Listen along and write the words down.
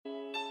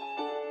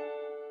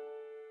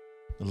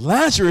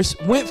Lazarus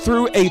went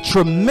through a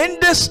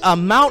tremendous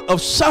amount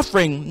of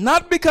suffering,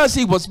 not because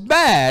he was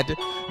bad,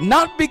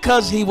 not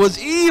because he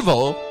was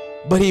evil,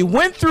 but he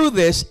went through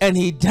this and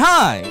he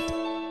died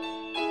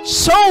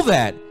so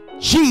that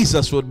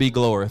Jesus would be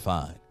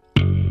glorified.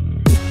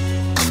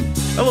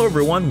 Hello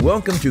everyone,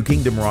 welcome to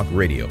Kingdom Rock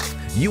Radio.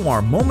 You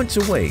are moments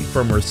away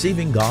from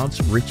receiving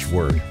God's rich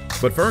word.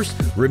 But first,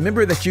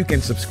 remember that you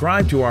can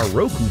subscribe to our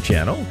Roku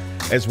channel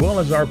as well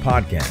as our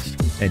podcast.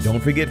 And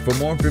don't forget, for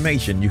more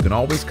information, you can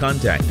always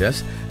contact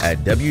us at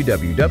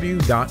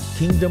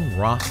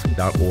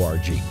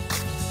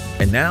www.kingdomrock.org.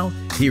 And now,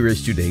 here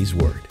is today's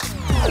word.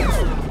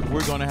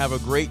 We're going to have a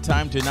great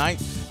time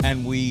tonight,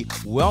 and we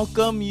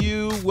welcome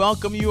you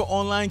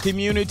online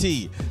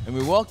community. And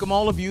we welcome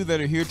all of you that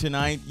are here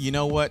tonight. You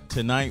know what?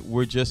 Tonight,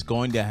 we're just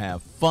going to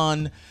have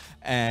fun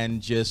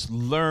and just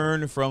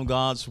learn from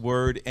God's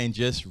word and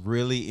just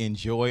really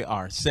enjoy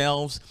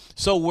ourselves.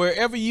 So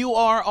wherever you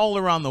are all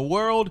around the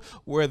world,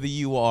 whether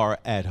you are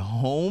at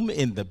home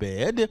in the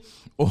bed,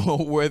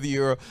 or whether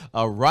you're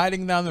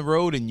riding down the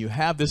road and you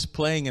have this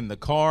playing in the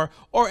car,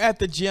 or at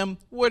the gym,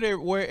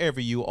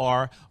 wherever you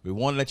are, we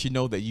want to let you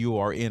know that you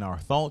are in our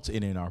thoughts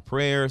and in our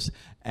prayers.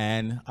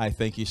 And I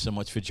thank you so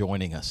much for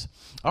joining us.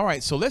 All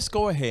right, so let's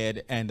go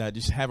ahead and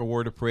just have a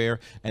word of prayer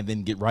and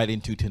then get right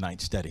into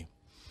tonight's study.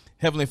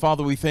 Heavenly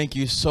Father, we thank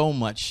you so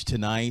much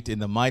tonight in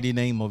the mighty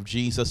name of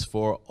Jesus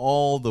for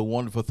all the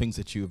wonderful things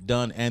that you have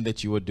done and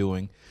that you are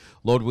doing.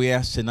 Lord, we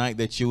ask tonight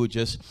that you would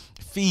just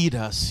feed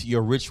us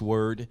your rich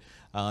word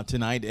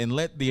tonight and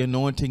let the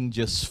anointing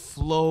just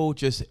flow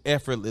just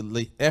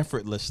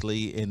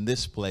effortlessly in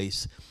this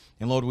place.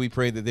 And Lord, we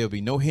pray that there will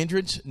be no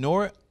hindrance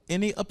nor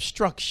any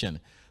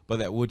obstruction, but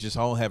that we'll just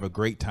all have a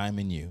great time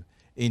in you.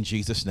 In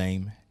Jesus'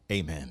 name,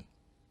 amen.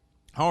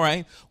 All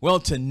right. Well,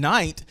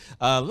 tonight,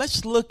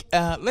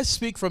 let's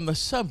speak from the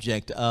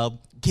subject of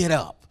get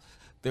up.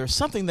 There's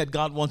something that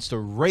God wants to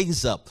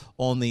raise up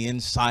on the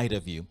inside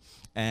of you.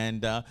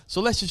 And so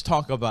let's just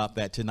talk about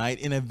that tonight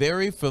in a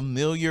very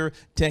familiar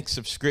text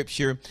of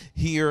scripture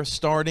here,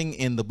 starting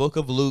in the book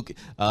of Luke,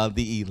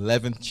 the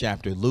 11th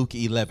chapter, Luke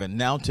 11.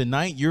 Now,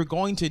 tonight, you're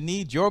going to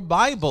need your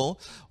Bible,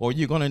 or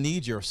you're going to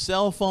need your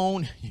cell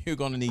phone. You're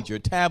going to need your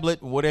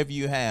tablet, whatever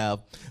you have.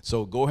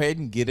 So go ahead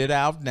and get it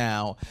out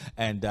now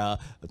and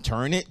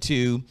turn it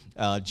to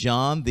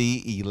John,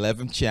 the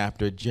 11th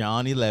chapter,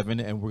 John 11.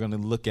 And we're going to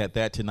look at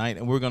that tonight,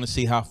 and we're going to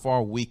see how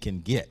far we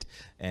can get.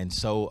 And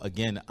so,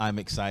 again, I'm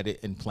excited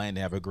and plan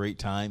to have a great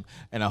time,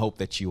 and I hope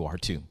that you are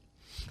too.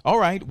 All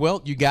right, well,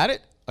 you got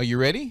it? Are you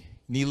ready?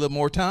 Need a little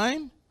more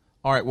time?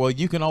 All right, well,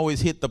 you can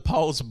always hit the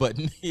pause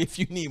button if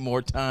you need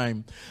more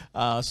time.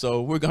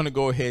 So we're going to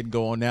go ahead and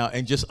go on now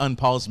and just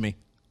unpause me.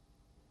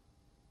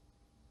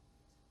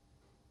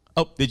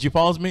 Oh, did you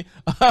pause me?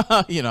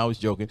 I was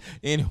joking.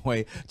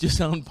 Anyway, just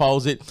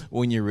unpause it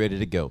when you're ready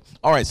to go.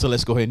 All right, so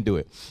let's go ahead and do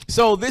it.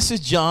 So this is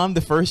John, the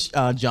first,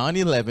 John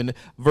 11,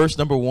 verse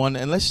number 1.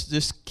 And let's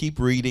just keep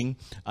reading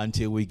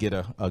until we get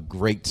a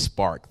great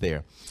spark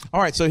there.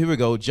 All right, so here we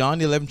go. John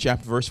 11,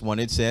 chapter verse 1,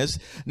 it says,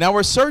 "Now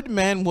a certain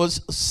man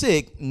was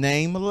sick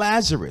named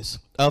Lazarus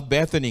of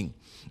Bethany,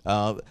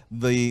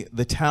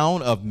 the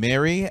town of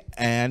Mary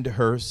and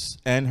her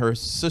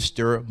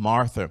sister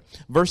Martha."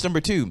 Verse number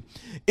 2,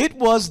 "It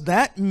was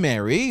that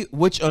Mary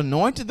which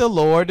anointed the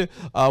Lord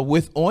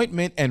with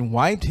ointment and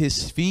wiped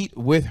his feet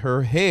with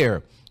her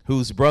hair,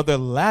 whose brother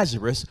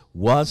Lazarus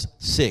was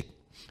sick.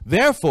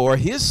 Therefore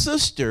his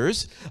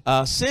sisters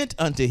sent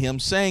unto him,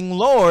 saying,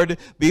 Lord,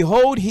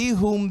 behold, he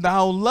whom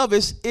thou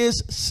lovest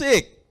is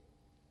sick.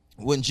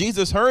 When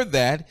Jesus heard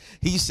that,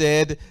 he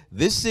said,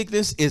 This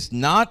sickness is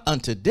not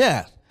unto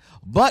death,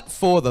 but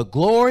for the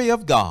glory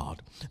of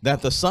God,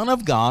 that the Son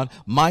of God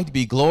might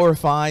be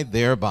glorified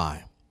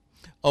thereby."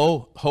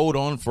 Oh, hold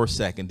on for a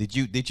second.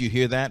 Did you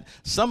hear that?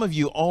 Some of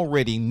you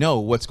already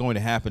know what's going to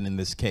happen in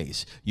this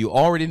case. You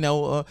already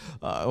know,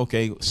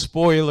 okay,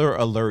 spoiler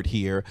alert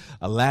here.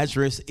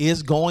 Lazarus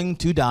is going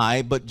to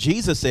die, but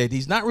Jesus said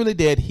he's not really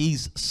dead.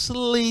 He's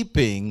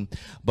sleeping,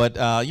 but,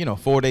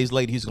 4 days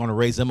later, he's going to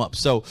raise him up.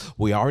 So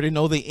we already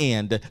know the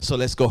end. So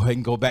let's go ahead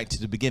and go back to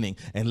the beginning.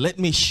 And let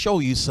me show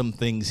you some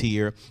things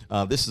here.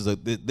 This is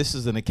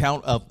an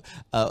account of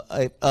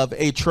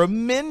a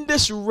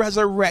tremendous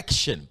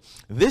resurrection.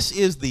 This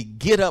is the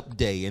Get Up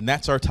Day, and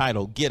that's our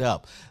title, Get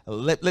Up.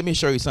 Let me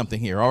show you something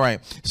here. All right.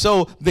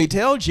 So they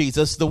tell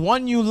Jesus, the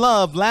one you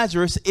love,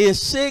 Lazarus,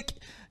 is sick,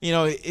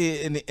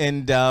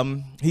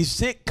 and he's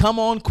sick. Come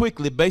on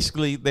quickly.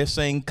 Basically, they're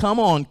saying,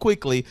 come on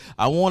quickly.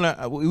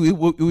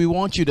 We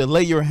want you to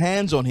lay your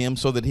hands on him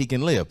so that he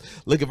can live.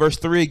 Look at verse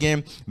 3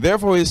 again.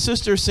 "Therefore his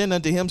sister sent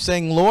unto him,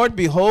 saying, Lord,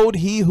 behold,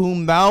 he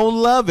whom thou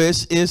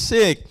lovest is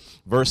sick."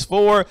 Verse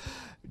 4,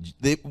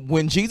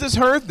 "When Jesus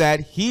heard that,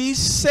 he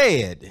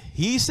said,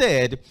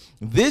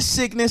 This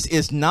sickness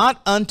is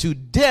not unto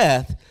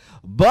death,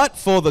 but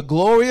for the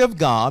glory of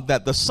God,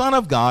 that the Son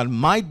of God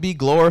might be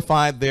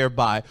glorified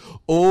thereby.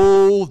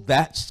 Oh,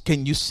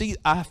 can you see?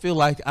 I feel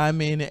like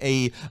I'm in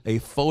a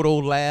photo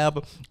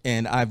lab,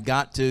 and I've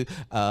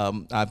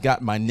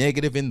got my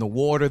negative in the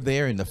water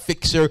there, and the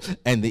fixer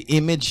and the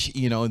image,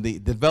 the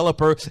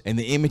developer, and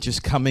the image is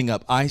coming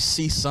up. I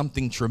see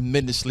something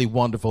tremendously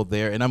wonderful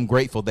there, and I'm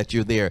grateful that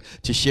you're there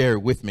to share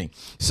it with me.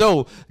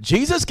 So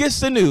Jesus gets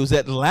the news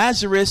that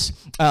Lazarus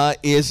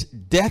is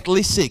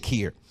deathly sick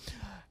here.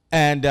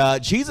 And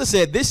Jesus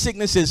said, this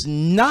sickness is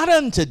not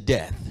unto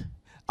death.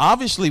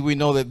 Obviously, we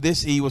know that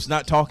he was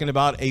not talking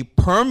about a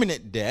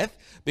permanent death,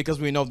 because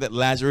we know that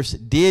Lazarus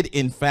did,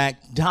 in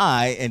fact,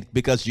 die, and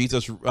because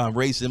Jesus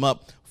raised him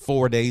up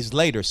 4 days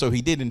later. So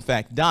he did, in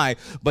fact, die.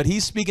 But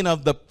he's speaking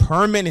of the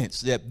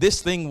permanence, that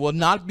this thing will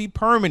not be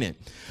permanent.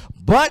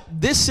 But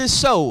this is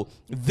so.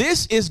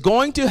 This is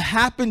going to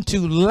happen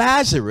to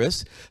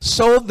Lazarus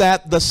so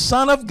that the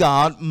Son of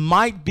God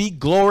might be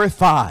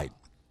glorified.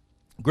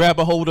 Grab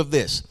a hold of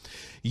this.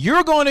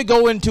 You're going to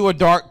go into a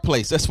dark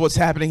place. That's what's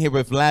happening here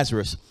with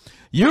Lazarus.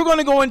 You're going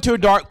to go into a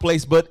dark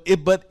place, but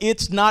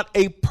it's not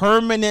a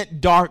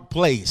permanent dark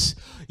place.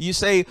 You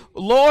say,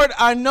 Lord,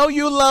 I know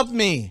you love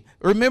me.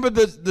 Remember,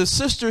 the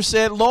sister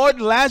said, Lord,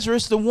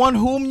 Lazarus, the one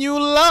whom you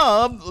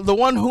love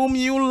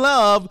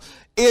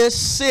is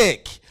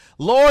sick.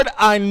 Lord,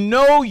 I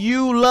know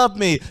you love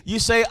me. You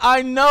say,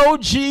 I know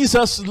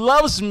Jesus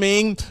loves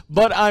me,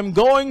 but I'm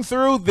going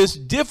through this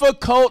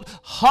difficult,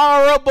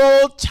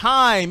 horrible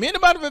time.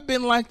 Anybody ever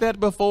been like that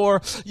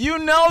before? You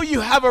know you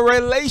have a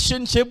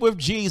relationship with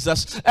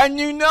Jesus, and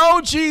you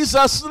know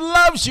Jesus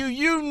loves you.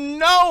 You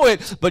know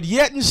it, but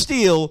yet and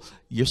still,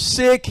 you're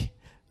sick.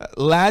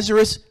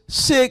 Lazarus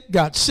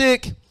got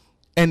sick.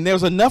 And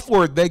there's enough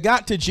word. They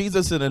got to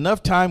Jesus in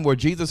enough time where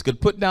Jesus could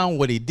put down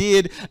what he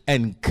did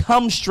and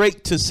come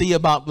straight to see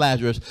about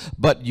Lazarus.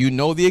 But you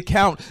know the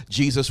account.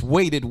 Jesus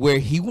waited where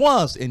he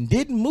was and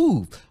didn't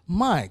move.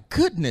 My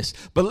goodness.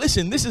 But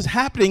listen, this is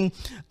happening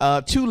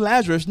to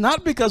Lazarus,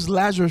 not because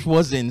Lazarus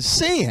was in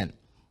sin.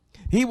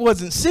 He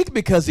wasn't sick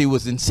because he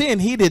was in sin.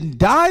 He didn't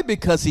die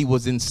because he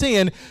was in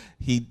sin.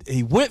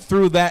 He went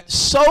through that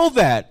so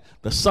that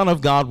the Son of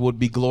God would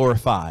be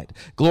glorified.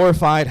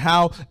 Glorified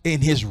how?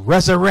 In his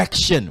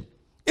resurrection.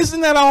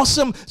 Isn't that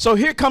awesome? So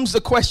here comes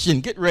the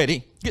question. Get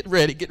ready. Get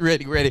ready. Get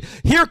ready. Get ready.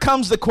 Here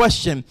comes the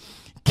question.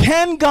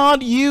 Can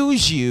God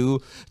use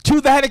you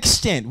to that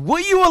extent? Will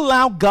you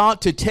allow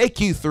God to take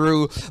you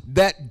through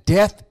that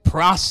death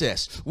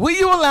process? Will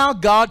you allow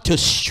God to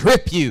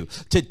strip you,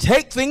 to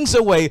take things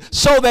away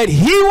so that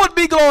he would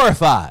be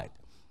glorified?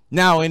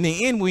 Now, in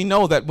the end, we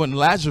know that when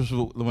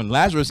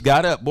Lazarus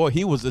got up, boy,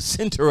 he was the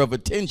center of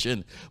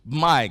attention.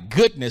 My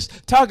goodness.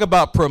 Talk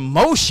about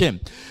promotion.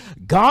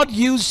 God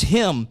used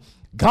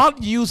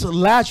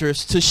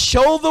Lazarus to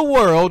show the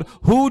world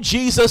who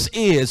Jesus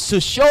is, to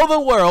show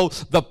the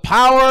world the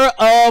power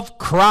of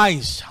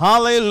Christ.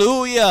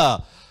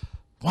 Hallelujah.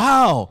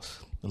 Wow.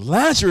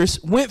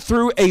 Lazarus went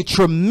through a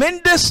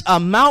tremendous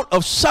amount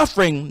of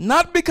suffering,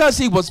 not because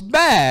he was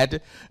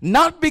bad,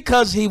 not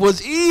because he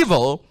was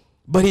evil,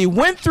 but he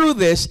went through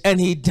this and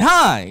he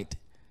died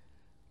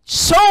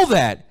so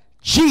that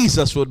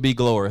Jesus would be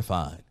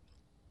glorified.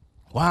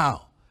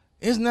 Wow.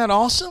 Isn't that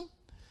awesome? You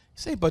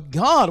say, but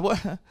God,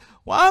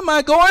 why am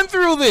I going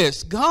through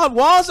this? God,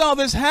 why is all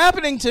this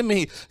happening to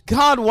me?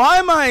 God, why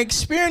am I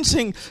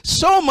experiencing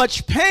so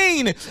much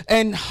pain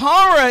and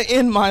horror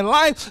in my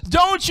life?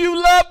 Don't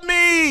you love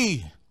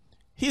me?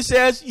 He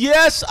says,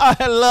 yes,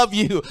 I love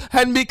you.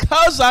 And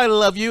because I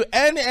love you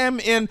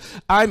and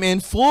I'm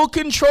in full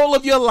control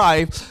of your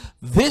life,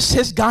 this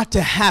has got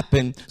to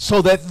happen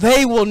so that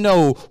they will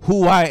know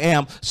who I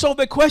am. So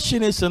the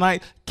question is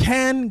tonight,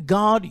 can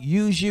God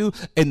use you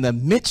in the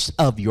midst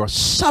of your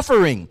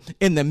suffering,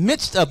 in the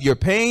midst of your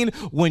pain,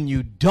 when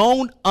you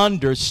don't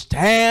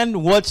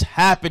understand what's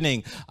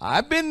happening?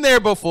 I've been there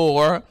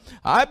before.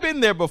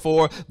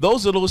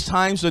 Those are those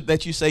times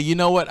that you say, you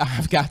know what,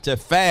 I've got to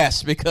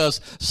fast because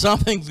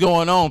something's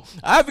going on.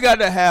 I've got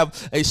to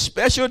have a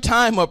special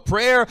time of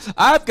prayer.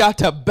 I've got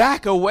to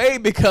back away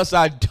because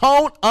I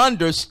don't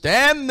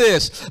understand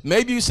this.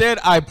 Maybe you said,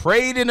 I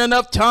prayed in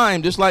enough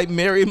time, just like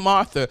Mary and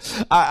Martha.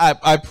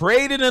 I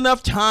prayed in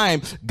enough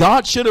time.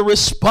 God should have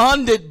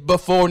responded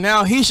before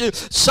now.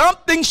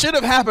 Something should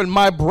have happened.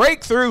 My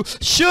breakthrough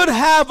should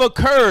have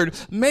occurred.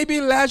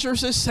 Maybe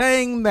Lazarus is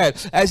saying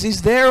that as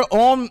he's there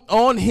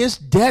on his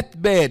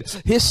deathbed,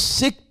 his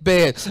sick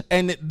bed,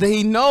 and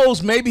he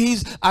knows,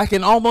 I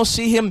can almost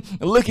see him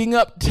looking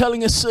up,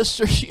 telling his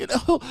sister,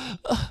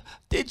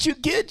 did you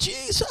get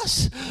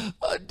Jesus?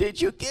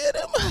 Did you get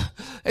him?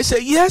 They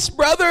say, yes,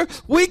 brother,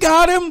 we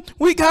got him,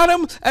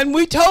 and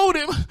we told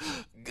him.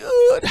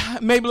 Good.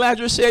 Maybe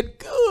Lazarus said,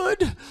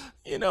 good.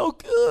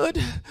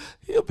 Good.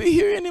 He'll be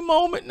here any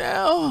moment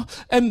now.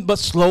 But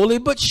slowly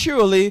but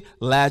surely,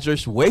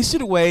 Lazarus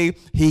wasted away.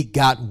 He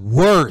got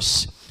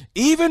worse.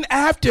 Even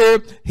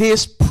after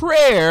his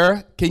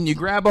prayer, can you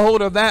grab a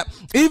hold of that?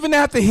 Even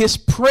after his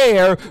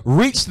prayer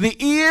reached the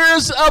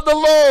ears of the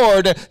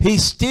Lord, he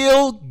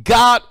still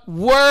got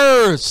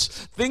worse.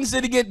 Things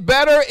didn't get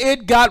better,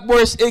 it got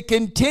worse. It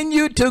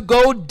continued to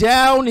go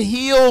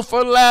downhill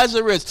for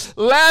Lazarus.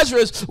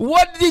 Lazarus,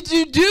 what did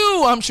you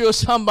do? I'm sure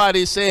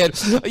somebody said,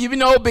 you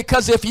know,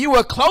 because if you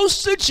were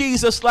close to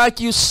Jesus, like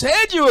you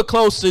said you were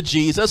close to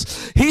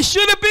Jesus, he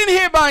should have been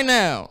here by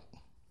now.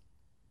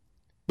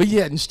 But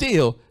yet and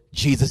still,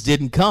 Jesus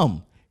didn't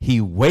come.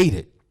 He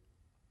waited.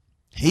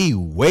 He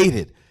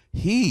waited.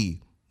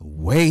 He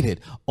waited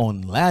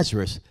on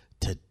Lazarus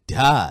to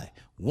die.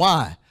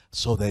 Why?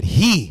 So that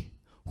he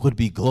would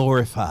be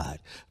glorified.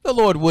 The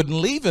Lord wouldn't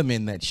leave him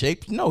in that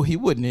shape. No, he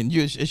wouldn't. And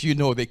as you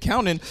know, the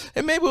accountant,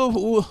 and maybe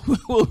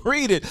we'll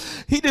read it.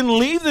 He didn't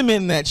leave them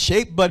in that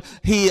shape, but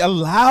he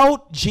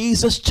allowed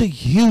Jesus to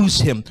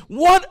use him.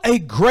 What a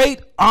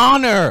great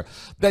honor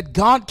that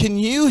God can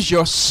use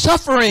your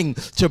suffering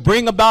to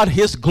bring about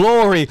his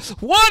glory.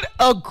 What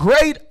a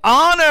great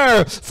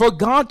honor for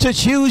God to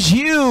choose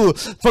you,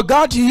 for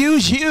God to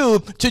use you,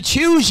 to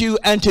choose you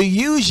and to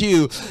use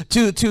you,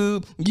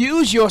 to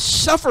use your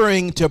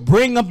suffering to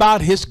bring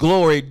about his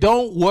glory.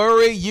 Don't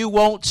worry, you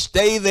won't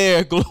stay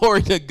there.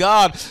 Glory to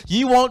God.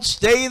 You won't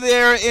stay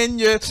there in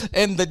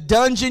the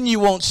dungeon. You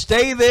won't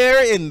stay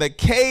there in the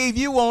cave.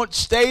 You won't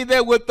stay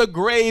there with the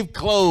grave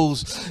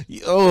clothes.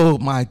 Oh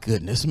my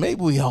goodness.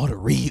 Maybe we ought to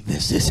read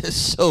this. This is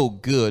so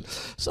good.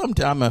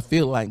 Sometimes I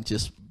feel like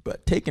just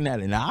taking that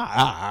and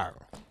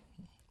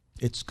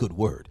it's good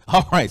word.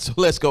 All right, so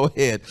let's go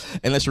ahead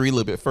and let's read a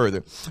little bit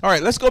further. All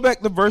right, let's go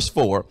back to verse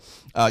 4.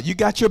 You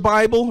got your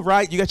Bible,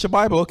 right? You got your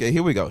Bible? Okay,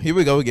 here we go. Here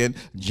we go again.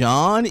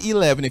 John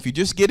 11. If you're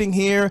just getting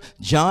here,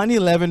 John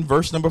 11,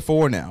 verse number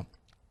 4 now.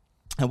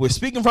 And we're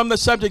speaking from the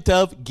subject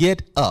of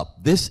get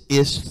up. This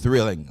is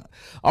thrilling.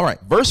 All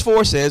right, verse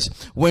 4 says,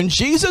 when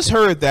Jesus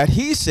heard that,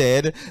 he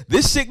said,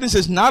 this sickness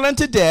is not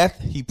unto death,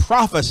 he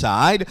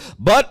prophesied,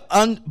 but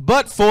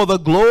for the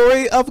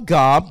glory of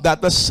God,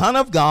 that the Son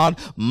of God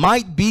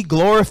might be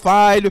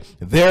glorified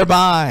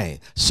thereby.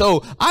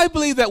 So I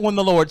believe that when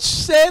the Lord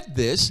said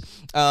this,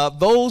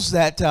 those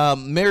that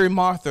Mary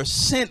Martha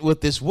sent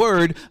with this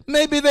word,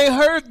 maybe they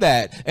heard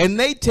that and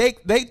they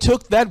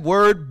took that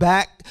word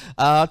back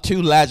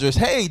to Lazarus.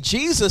 Hey,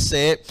 Jesus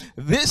said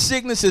this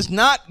sickness is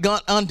not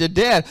gone unto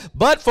death,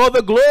 but for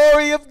the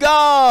glory of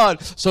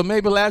God. So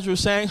maybe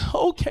Lazarus saying,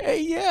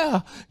 okay,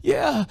 yeah,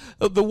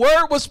 the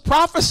word was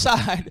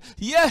prophesied.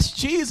 Yes,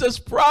 Jesus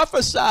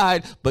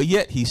prophesied, but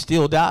yet he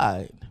still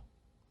died.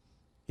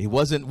 It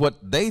wasn't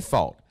what they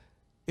thought.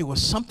 It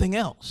was something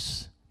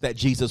else that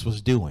Jesus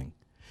was doing.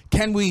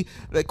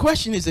 The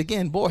question is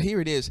again, boy,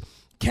 here it is.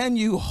 Can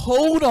you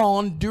hold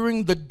on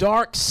during the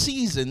dark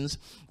seasons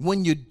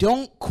when you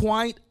don't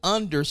quite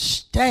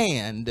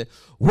understand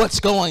what's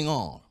going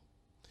on?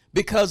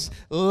 Because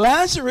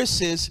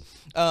Lazarus's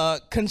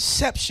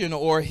conception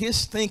or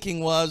his thinking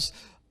was,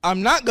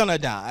 I'm not going to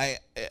die.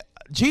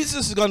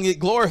 Jesus is going to get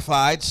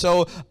glorified,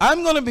 so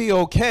I'm going to be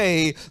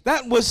okay.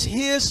 That was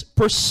his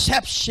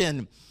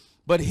perception.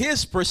 But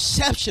his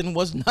perception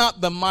was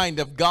not the mind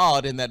of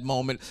God in that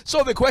moment.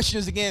 So the question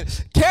is again,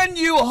 can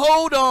you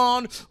hold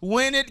on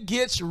when it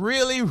gets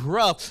really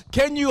rough?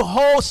 Can you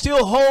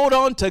still hold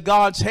on to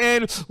God's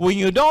hand when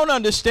you don't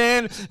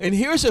understand? And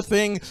here's the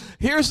thing.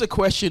 Here's the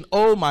question.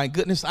 Oh my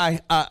goodness,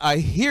 I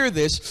hear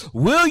this.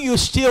 Will you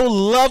still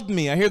love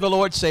me? I hear the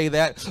Lord say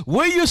that.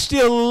 Will you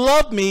still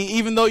love me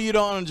even though you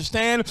don't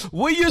understand?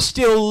 Will you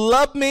still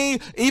love me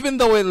even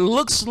though it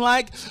looks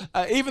like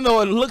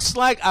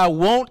I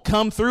won't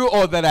come through,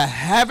 or that I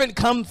haven't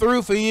come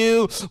through for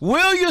you?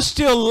 Will you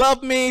still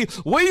love me?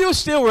 Will you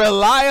still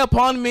rely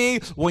upon me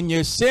when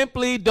you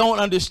simply don't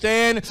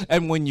understand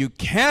and when you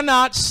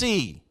cannot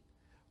see,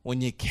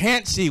 when you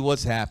can't see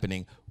what's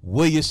happening?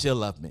 Will you still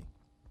love me?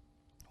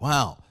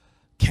 Wow.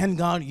 Can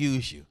God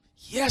use you?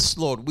 Yes,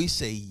 Lord, we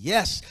say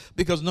yes,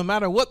 because no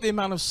matter what the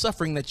amount of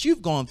suffering that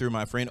you've gone through,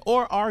 my friend,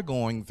 or are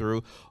going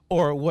through,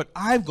 or what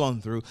I've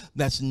gone through,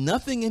 that's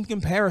nothing in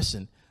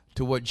comparison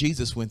to what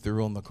Jesus went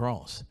through on the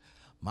cross.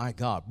 My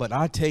God, but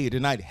I tell you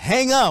tonight,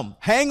 hang on,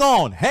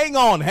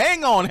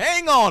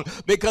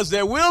 because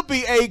there will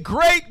be a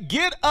great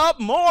get up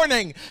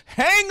morning.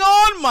 Hang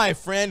on, my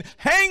friend,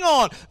 hang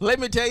on. Let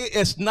me tell you,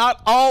 it's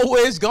not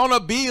always gonna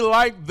be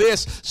like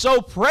this.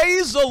 So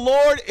praise the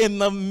Lord in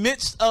the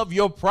midst of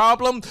your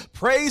problem.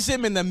 Praise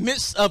him in the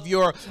midst of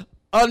your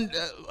in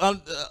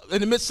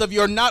the midst of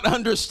your not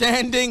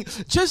understanding.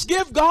 Just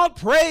give God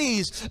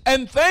praise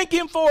and thank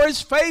him for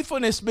his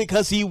faithfulness,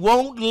 because he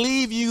won't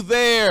leave you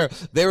there.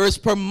 There is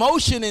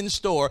promotion in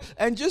store,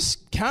 and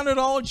just count it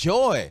all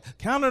joy.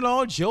 Count it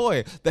all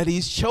joy that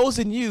he's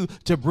chosen you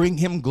to bring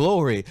him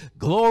glory.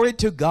 Glory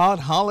to God.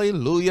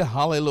 Hallelujah.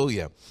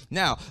 Hallelujah.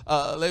 Now,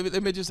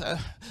 let me just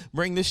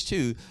bring this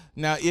to.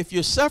 Now, if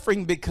you're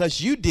suffering because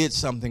you did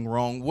something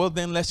wrong, well,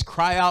 then let's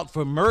cry out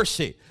for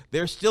mercy.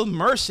 There's still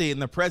mercy in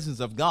the presence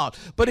of God.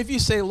 But if you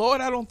say,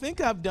 Lord, I don't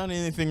think I've done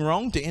anything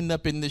wrong to end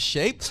up in this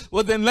shape,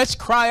 well, then let's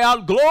cry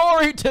out,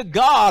 glory to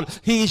God.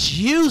 He's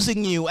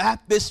using you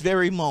at this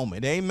very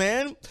moment.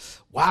 Amen.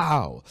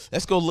 Wow.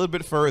 Let's go a little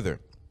bit further.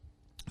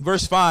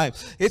 Verse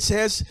 5, it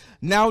says,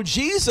 now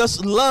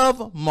Jesus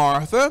loved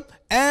Martha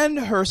and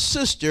her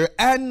sister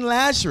and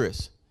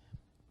Lazarus.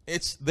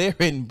 It's there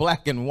in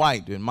black and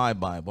white in my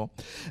Bible.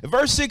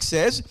 Verse 6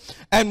 says,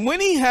 and when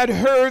he had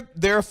heard,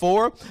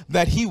 therefore,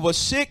 that he was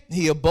sick,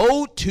 he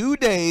abode 2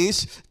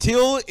 days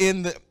still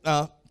in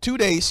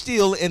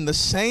the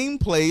same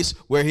place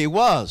where he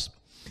was.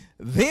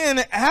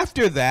 Then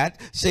after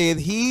that saith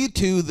he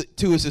to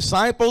his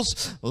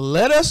disciples,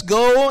 let us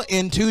go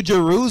into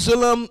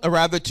Jerusalem, or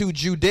rather to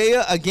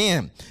Judea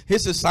again.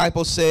 His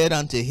disciples said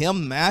unto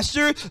him,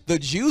 Master, the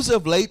Jews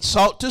of late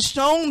sought to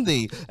stone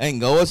thee,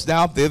 and goest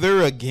thou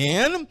thither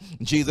again?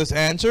 Jesus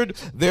answered,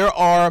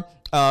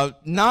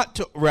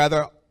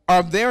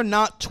 Are there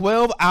not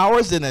 12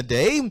 hours in a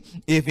day?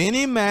 If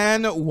any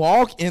man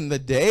walk in the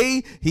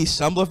day, he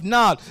stumbleth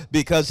not,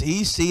 because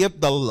he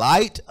seeth the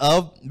light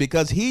of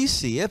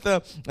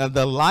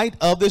the light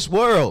of this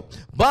world.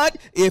 But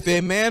if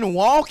a man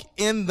walk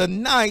in the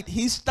night,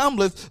 he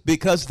stumbleth,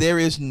 because there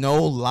is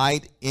no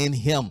light in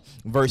him.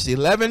 Verse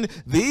 11,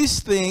 these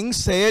things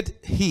said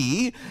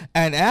he,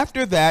 and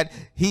after that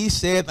he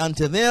said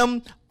unto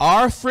them,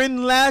 Our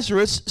friend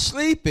Lazarus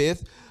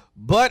sleepeth,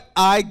 but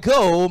I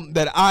go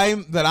that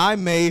I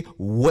may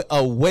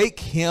awake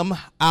him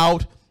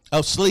out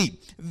of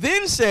sleep.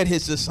 Then said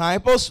his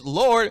disciples,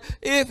 Lord,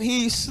 if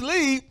he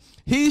sleep,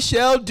 he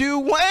shall do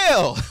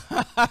well.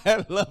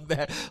 I love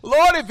that.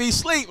 Lord, if he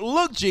sleep,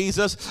 look,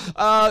 Jesus,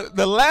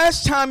 the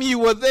last time you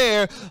were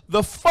there,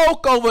 the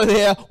folk over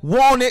there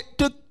wanted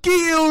to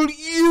kill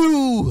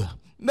you.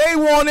 They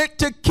wanted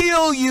to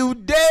kill you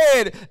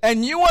dead.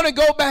 And you want to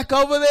go back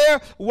over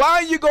there? Why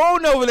are you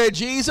going over there,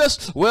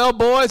 Jesus? Well,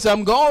 boys,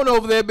 I'm going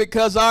over there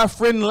because our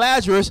friend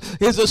Lazarus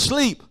is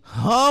asleep.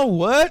 Huh?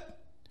 What?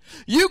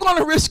 You're going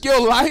to risk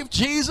your life,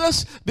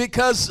 Jesus,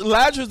 because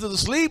Lazarus is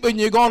asleep and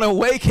you're going to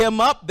wake him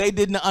up? They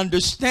didn't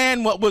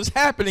understand what was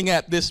happening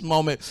at this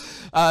moment.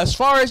 As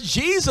far as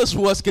Jesus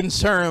was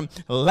concerned,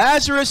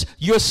 Lazarus,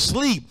 you're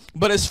asleep.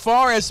 But as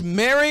far as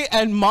Mary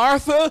and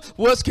Martha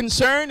was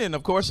concerned, and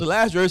of course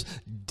Lazarus,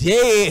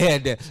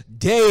 dead.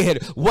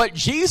 What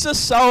Jesus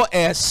saw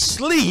as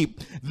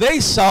sleep, they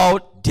saw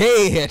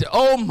dead.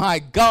 Oh my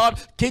God.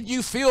 Can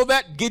you feel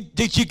that?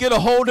 Did you get a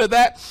hold of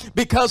that?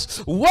 Because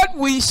what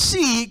we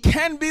see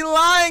can be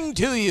lying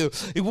to you.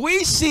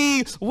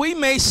 We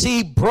may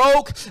see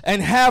broke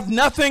and have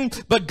nothing,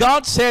 but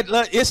God said,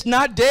 it's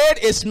not dead.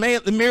 It's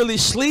merely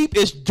sleep.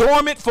 It's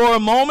dormant for a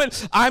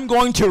moment. I'm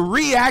going to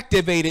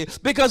reactivate it,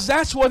 because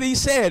that's what he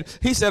said.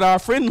 He said, our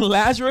friend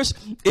Lazarus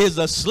is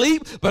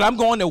asleep, but I'm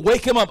going to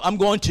wake him up. I'm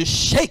going to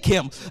shake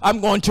him.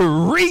 I'm going to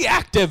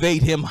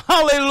reactivate him.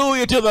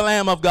 Hallelujah to the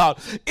Lamb of God.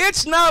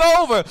 It's not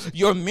over.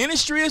 Your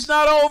ministry is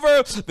not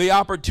over. The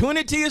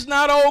opportunity is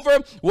not over.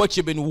 What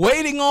you've been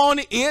waiting on,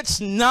 it's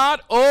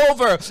not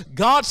over.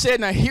 God said,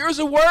 now here's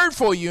a word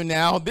for you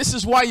now. This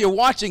is why you're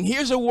watching.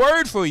 Here's a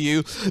word for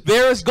you.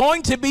 There is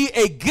going to be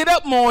a get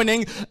up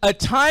morning, a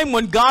time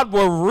when God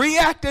will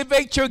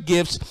reactivate your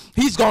gifts.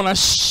 He's going to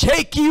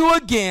shake you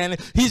again.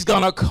 He's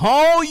going to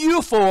call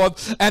you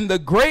forth, and the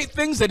great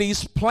things that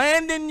he's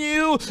planned in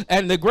you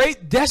and the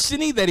great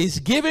destiny that he's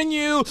given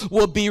you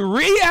will be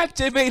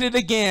reactivated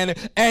again,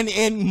 and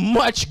in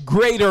much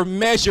greater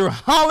measure.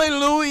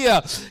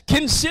 Hallelujah.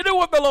 Consider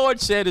what the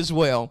Lord said as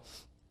well,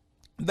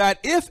 that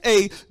if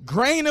a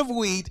grain of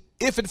wheat,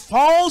 if it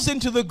falls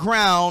into the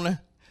ground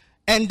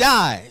and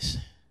dies,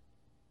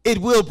 it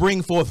will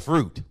bring forth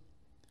fruit.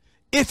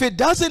 If it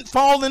doesn't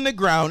fall in the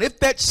ground, if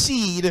that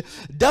seed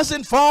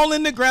doesn't fall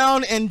in the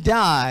ground and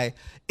die,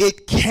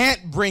 it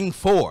can't bring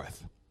forth.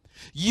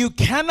 You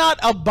cannot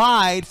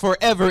abide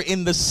forever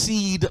in the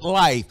seed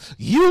life.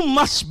 You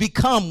must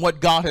become what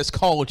God has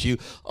called you.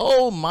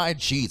 Oh my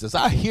Jesus,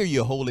 I hear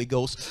you, Holy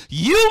Ghost.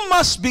 You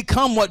must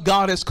become what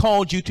God has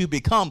called you to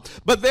become.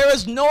 But there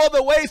is no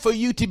other way for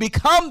you to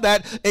become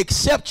that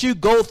except you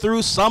go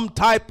through some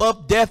type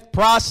of death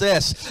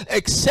process,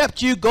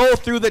 except you go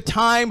through the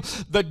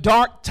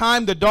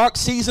dark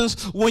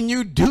seasons when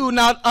you do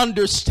not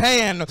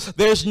understand.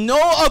 There's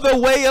no other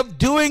way of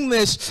doing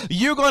this.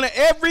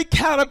 Every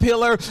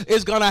caterpillar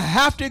is going to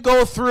have to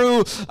go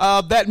through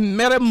that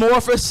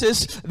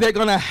metamorphosis. They're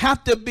going to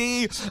have to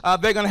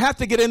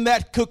get in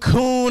that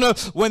cocoon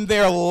when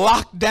they're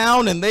locked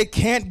down and they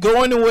can't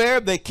go anywhere.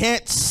 They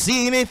can't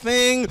see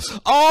anything.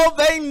 All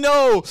they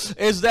know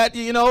is that,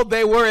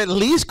 they were at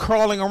least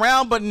crawling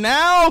around, but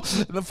now,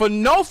 for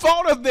no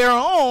fault of their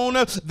own,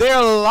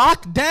 they're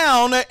locked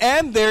down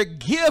and their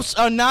gifts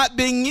are not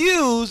being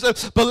used.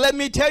 But let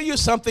me tell you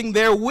something.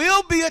 There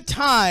will be a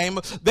time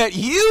that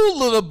you,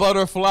 little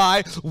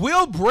butterfly,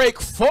 will break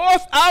break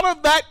forth out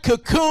of that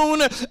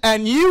cocoon,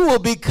 and you will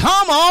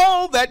become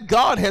all that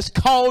God has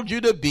called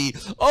you to be.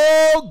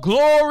 Oh,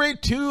 glory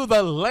to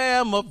the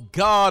Lamb of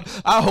God.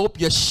 I hope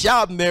you're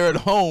shouting there at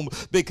home,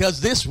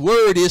 because this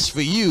word is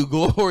for you.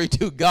 Glory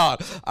to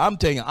God. I'm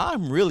telling you,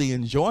 I'm really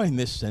enjoying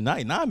this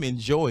tonight, and I'm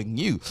enjoying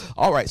you.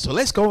 All right, so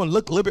let's go and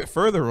look a little bit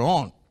further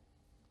on.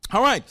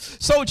 All right,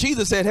 so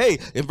Jesus said, hey,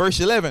 in verse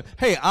 11,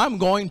 hey, I'm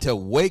going to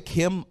wake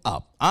him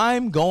up.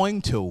 I'm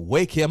going to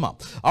wake him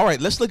up. All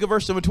right, let's look at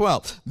verse number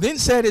 12. Then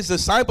said his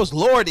disciples,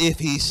 Lord, if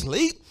he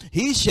sleep,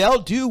 he shall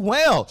do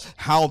well.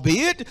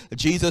 Howbeit,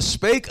 Jesus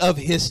spake of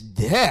his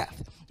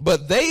death.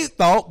 But they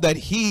thought that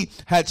he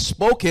had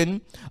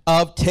spoken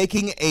of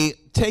taking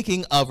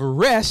of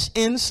rest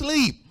in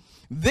sleep.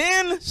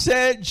 Then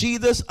said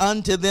Jesus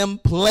unto them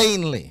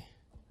plainly,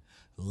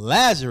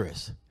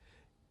 Lazarus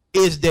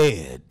is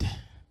dead.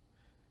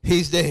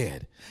 He's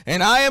dead.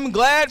 And I am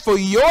glad for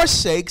your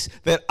sakes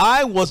that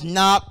I was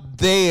not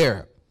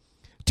there,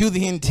 to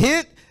the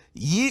intent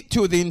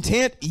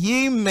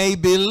ye may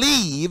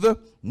believe.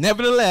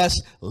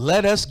 Nevertheless,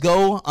 let us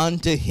go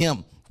unto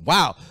him.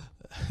 Wow.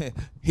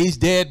 He's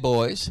dead,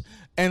 boys.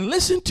 And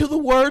listen to the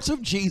words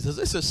of Jesus.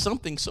 This is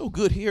something so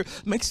good here.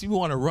 Makes you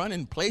want to run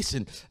in place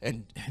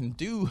and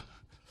do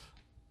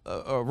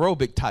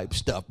aerobic type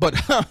stuff. But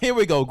here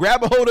we go.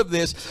 Grab a hold of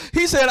this.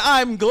 He said,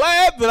 I'm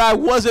glad that I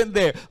wasn't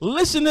there.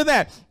 Listen to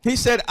that. He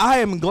said, I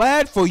am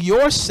glad for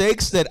your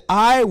sakes that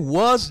I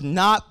was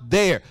not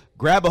there.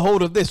 Grab a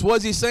hold of this.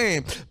 What's he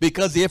saying?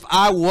 Because if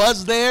I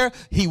was there,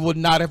 he would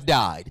not have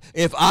died.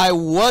 If I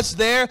was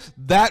there,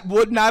 that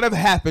would not have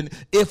happened.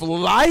 If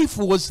life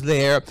was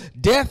there,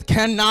 death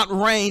cannot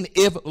reign.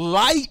 If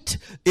light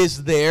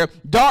is there,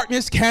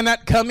 darkness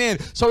cannot come in.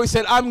 So he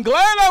said, I'm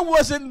glad I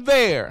wasn't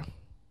there.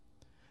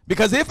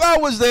 Because if I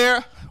was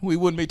there, we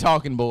wouldn't be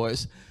talking,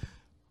 boys.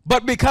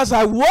 But because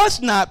I was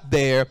not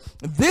there,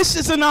 this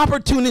is an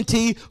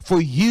opportunity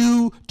for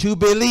you to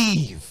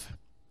believe.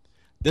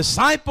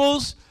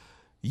 Disciples,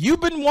 you've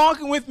been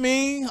walking with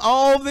me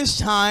all this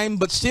time,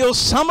 but still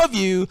some of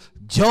you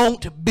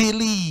don't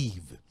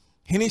believe.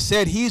 And he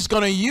said he's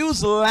going to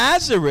use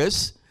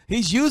Lazarus.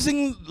 He's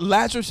using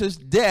Lazarus'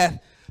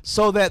 death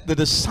so that the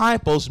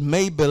disciples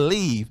may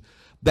believe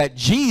that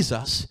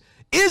Jesus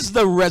is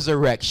the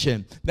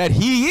resurrection, that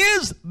he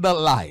is the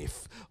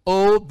life.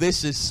 Oh,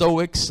 this is so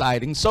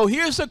exciting. So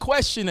here's the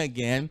question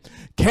again.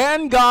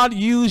 Can God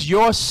use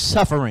your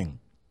suffering?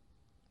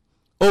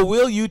 Or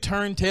will you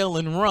turn tail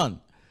and run?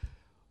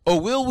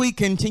 Or will we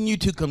continue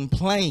to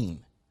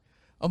complain?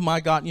 Oh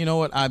my God, you know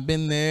what? I've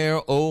been there.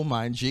 Oh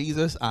my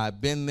Jesus, I've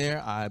been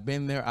there. I've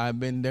been there. I've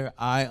been there.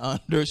 I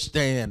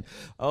understand.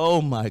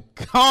 Oh my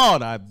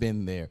God, I've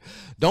been there.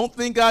 Don't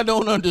think I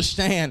don't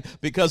understand,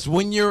 because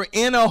when you're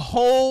in a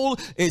hole,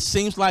 it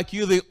seems like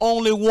you're the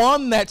only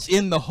one that's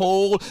in the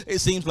hole. It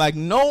seems like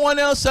no one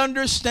else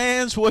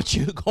understands what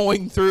you're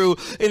going through.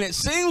 And it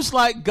seems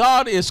like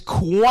God is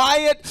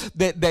quiet,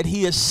 that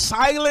he is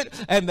silent,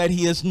 and that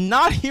he is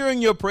not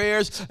hearing your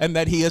prayers, and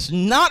that he is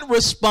not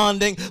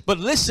responding. But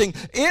listen,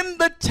 in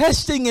the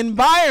testing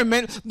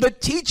environment, the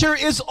teacher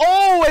is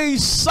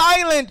always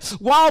silent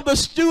while the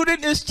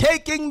student is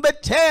taking the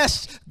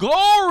test.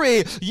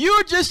 Glory,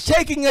 you're just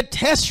taking a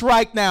test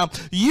right now.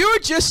 You're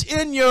just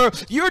in your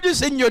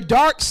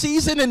dark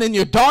season and in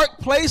your dark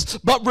place.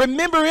 But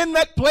remember, in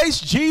that place,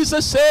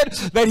 Jesus said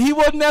that he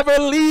will never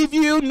leave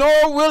you,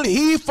 nor will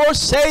he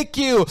forsake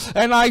you.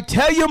 And I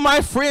tell you,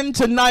 my friend,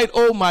 tonight,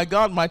 oh my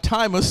God, my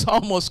time is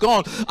almost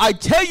gone. I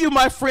tell you,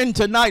 my friend,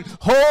 tonight,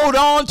 hold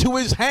on to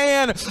his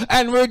hand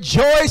and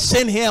rejoice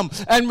in him,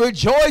 and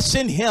rejoice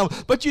in him.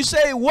 But you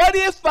say, what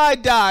if I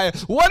die?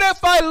 What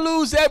if I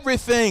lose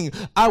everything?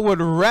 I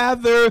would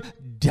rather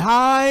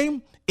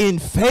die in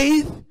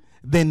faith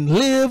than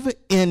live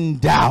in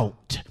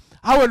doubt.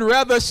 I would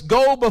rather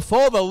go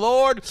before the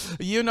Lord,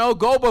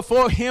 go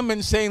before him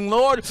and saying,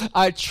 Lord,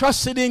 I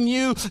trusted in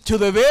you to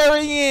the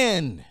very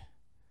end,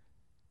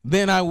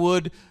 than I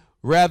would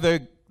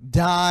rather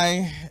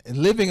die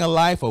living a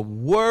life of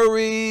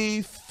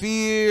worry,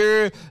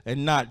 fear,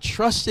 and not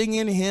trusting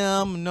in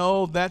him.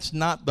 No, that's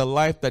not the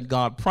life that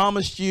God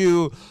promised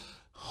you.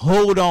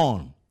 Hold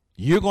on.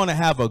 You're going to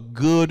have a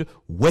good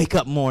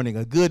wake-up morning,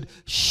 a good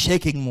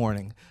shaking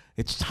morning.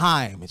 It's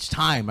time. It's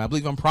time. I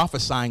believe I'm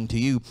prophesying to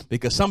you,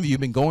 because some of you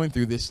have been going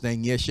through this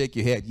thing. Yeah, shake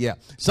your head. Yeah.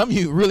 Some of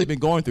you have really been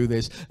going through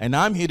this. And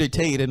I'm here to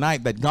tell you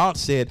tonight that God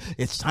said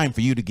it's time for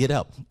you to get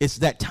up. It's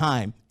that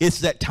time. It's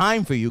that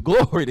time for you.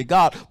 Glory to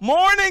God.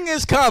 Morning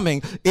is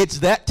coming. It's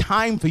that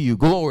time for you.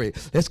 Glory.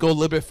 Let's go a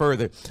little bit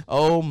further.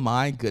 Oh,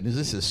 my goodness.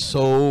 This is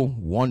so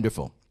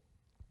wonderful.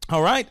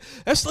 All right.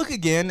 Let's look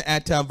again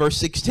at verse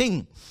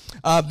 16.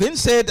 Then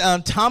said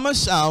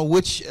Thomas,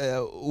 which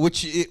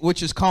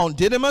is called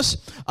Didymus,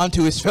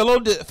 unto his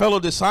fellow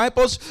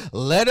disciples,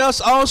 let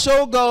us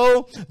also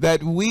go,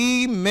 that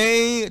we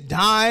may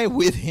die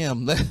with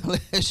him.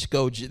 Let's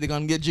go. They're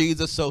gonna get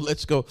Jesus, so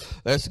let's go.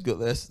 Let's go.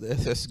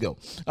 Let's go.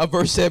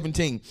 Verse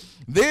 17.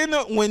 Then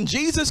when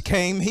Jesus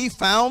came, he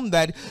found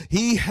that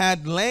he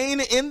had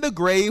lain in the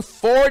grave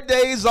 4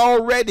 days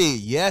already.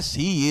 Yes,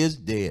 he is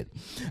dead.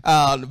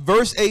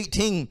 Verse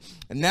 18.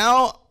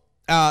 Now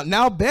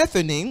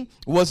Bethany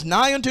was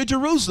nigh unto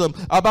Jerusalem,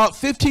 about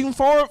 15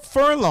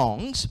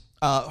 furlongs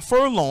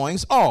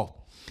off.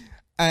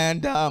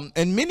 And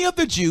many of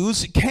the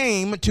Jews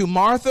came to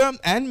Martha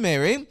and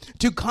Mary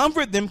to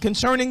comfort them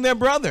concerning their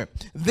brother.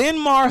 Then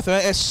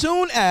Martha, as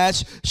soon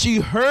as she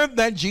heard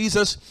that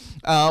Jesus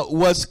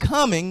was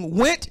coming,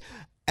 went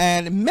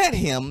and met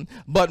him,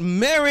 but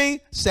Mary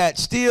sat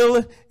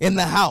still in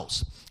the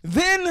house.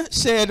 Then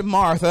said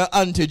Martha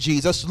unto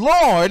Jesus,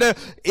 Lord,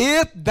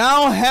 if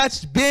thou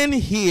hadst been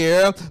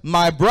here,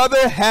 my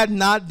brother had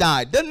not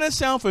died. Doesn't that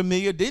sound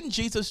familiar? Didn't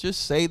Jesus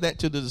just say that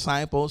to the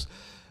disciples?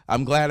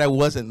 I'm glad I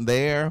wasn't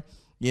there,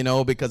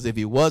 because if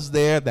he was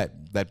there, that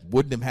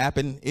wouldn't have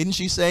happened. Isn't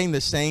she saying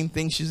the same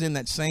thing? She's in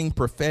that same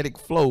prophetic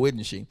flow,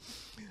 isn't she?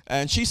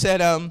 And she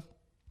said,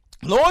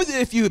 Lord,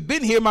 if you had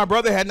been here, my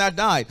brother had not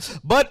died.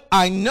 But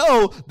I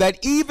know that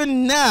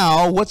even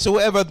now,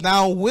 whatsoever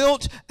thou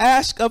wilt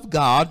ask of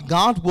God,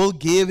 God will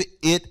give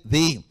it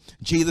thee.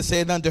 Jesus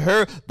said unto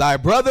her, thy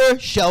brother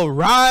shall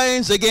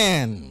rise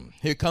again.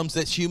 Here comes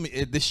this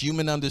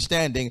human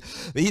understanding.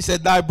 He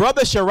said, thy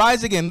brother shall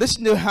rise again.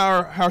 Listen to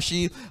how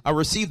she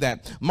received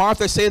that.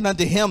 Martha said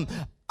unto him,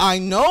 I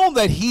know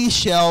that he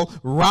shall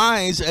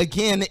rise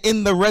again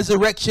in the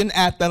resurrection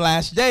at the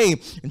last day.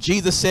 And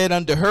Jesus said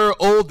unto her,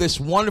 oh, this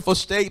wonderful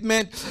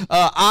statement,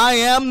 I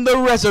am the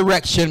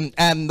resurrection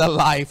and the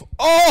life.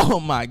 Oh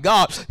my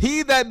God.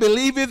 He that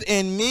believeth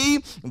in me,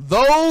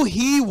 though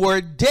he were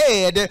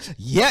dead,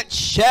 yet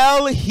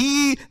shall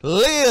he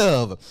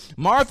live.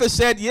 Martha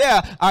said,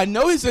 yeah, I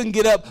know he's going to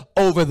get up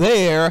over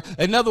there.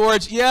 In other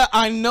words, yeah,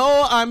 I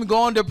know I'm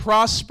going to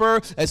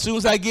prosper as soon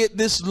as I get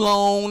this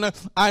loan.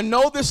 I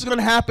know this is going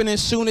to happen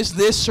as soon as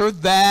this or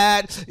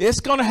that.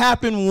 It's going to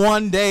happen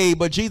one day.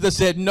 But Jesus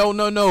said, no.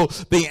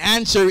 The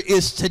answer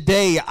is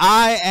today.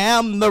 I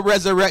am the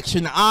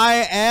resurrection.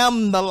 I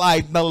am the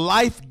life. The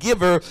life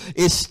giver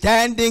is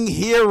standing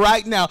here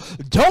right now.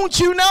 Don't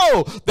you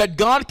know that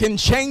God can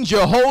change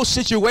your whole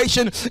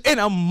situation in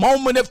a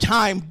moment of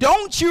time?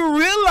 Don't you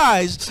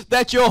realize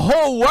that your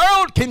whole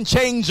world can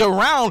change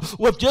around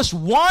with just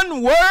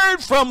one word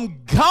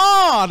from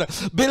God?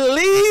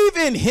 Believe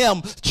in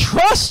him.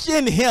 Trust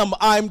in him.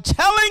 I'm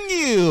telling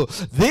you,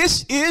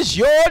 this is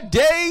your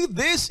day.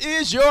 This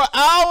is your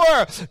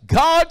hour.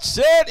 God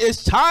said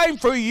it's time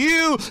for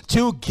you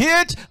to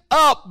get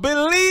up,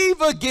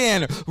 believe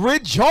again,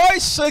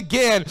 rejoice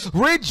again,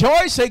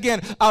 rejoice again.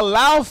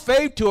 Allow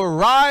faith to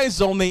arise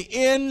on the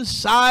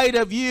inside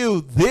of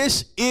you.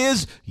 This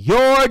is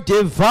your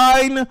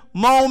divine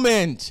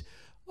moment.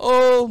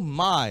 Oh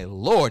my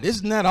Lord,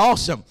 isn't that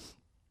awesome?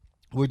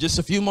 We're just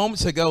a few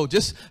moments ago,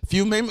 just a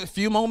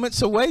few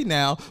moments away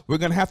now. We're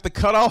going to have to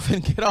cut off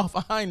and get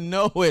off. I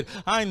know it.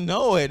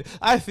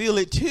 I feel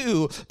it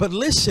too. But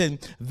listen,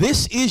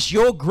 this is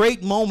your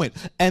great moment,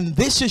 and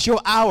this is your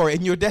hour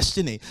and your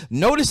destiny.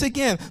 Notice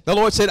again, the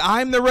Lord said,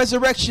 I'm the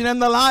resurrection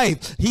and the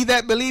life. He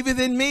that believeth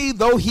in me,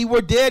 though he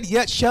were dead,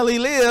 yet shall he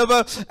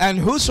live. And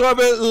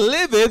whosoever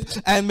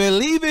liveth and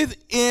believeth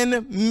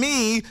in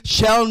me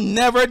shall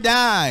never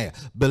die.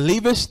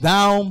 Believest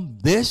thou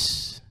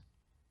this?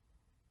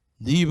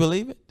 Do you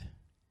believe it?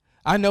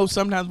 I know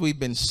sometimes we've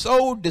been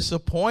so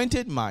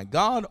disappointed, my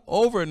God,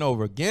 over and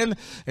over again.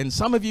 And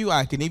some of you,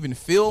 I can even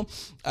feel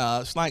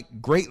it's like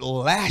great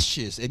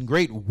lashes and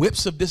great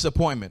whips of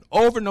disappointment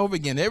over and over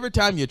again. Every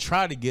time you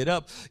try to get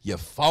up, you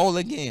fall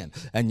again,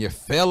 and you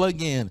fell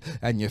again,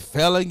 and you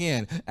fell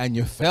again, and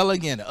you fell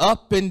again,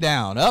 up and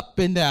down, up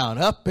and down,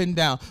 up and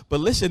down. But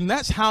listen,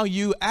 that's how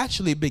you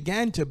actually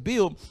began to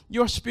build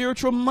your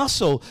spiritual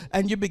muscle,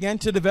 and you began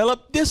to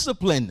develop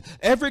discipline.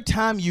 Every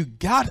time you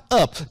got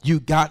up, you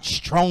got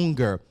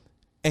stronger,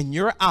 and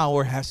your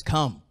hour has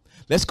come.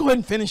 Let's go ahead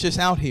and finish this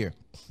out here.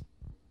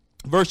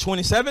 Verse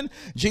 27,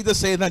 Jesus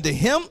saith unto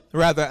him,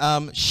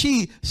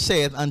 she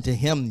saith unto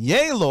him,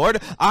 Yea,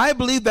 Lord, I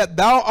believe that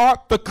thou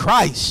art the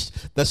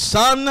Christ, the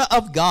Son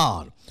of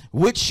God,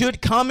 which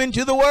should come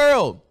into the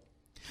world.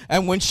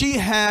 And when she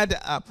had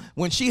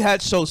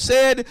so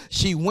said,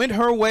 she went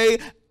her way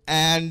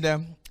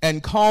and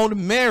called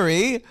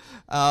Mary,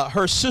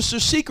 her sister,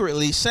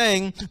 secretly,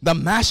 saying, The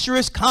Master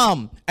is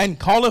come and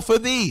calleth for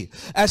thee.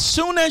 As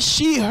soon as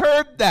she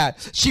heard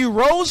that, she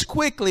rose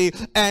quickly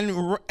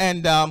and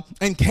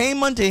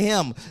came unto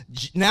him.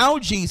 Now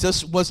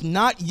Jesus was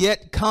not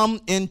yet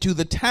come into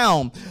the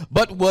town,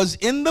 but was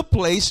in the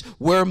place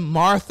where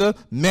Martha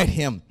met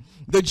him.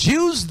 The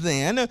Jews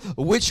then,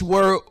 which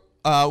were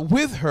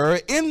with her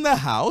in the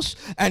house,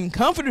 and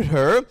comforted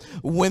her,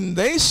 when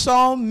they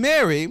saw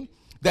Mary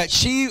that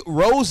she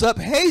rose up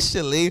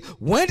hastily,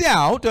 went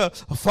out,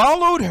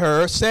 followed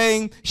her,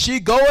 saying, she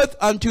goeth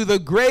unto the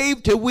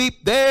grave to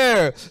weep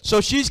there.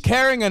 So she's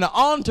carrying an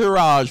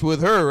entourage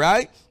with her,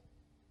 right?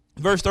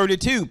 Verse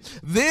 32,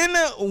 then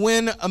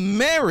when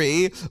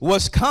Mary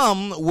was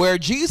come where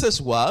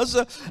Jesus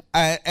was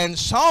and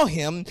saw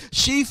him,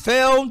 she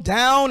fell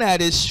down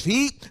at his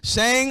feet,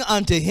 saying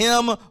unto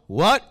him,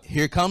 what?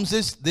 Here comes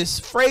this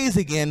phrase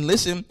again.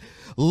 Listen.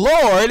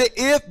 Lord,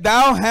 if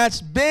thou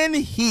hadst been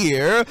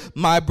here,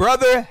 my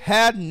brother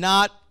had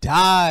not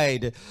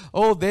died.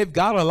 Oh, they've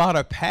got a lot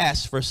of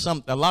past for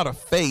a lot of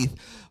faith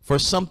for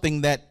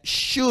something that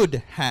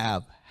should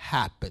have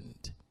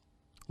happened.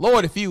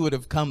 Lord, if you would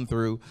have come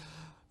through,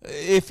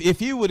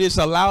 if you would just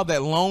allow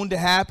that loan to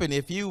happen,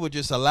 if you would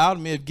just allow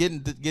me to get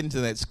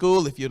into that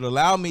school, if you'd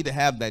allow me to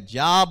have that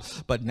job,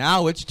 but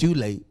now it's too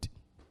late.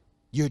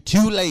 You're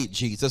too late,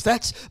 Jesus.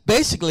 That's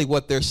basically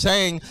what they're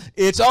saying.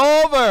 It's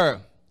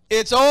over.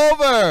 It's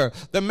over.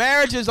 The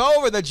marriage is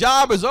over. The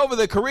job is over.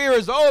 The career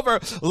is over.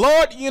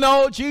 Lord, you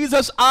know,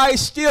 Jesus, I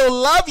still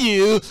love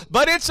you,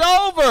 but it's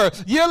over.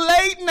 You're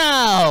late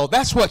now.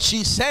 That's what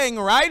she's saying,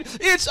 right?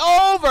 It's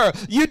over.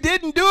 You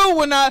didn't do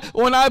it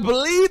when I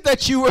believed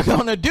that you were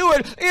going to do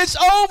it. It's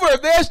over.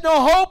 There's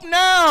no hope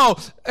now.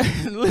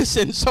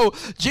 Listen, so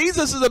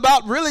Jesus is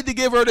about really to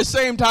give her the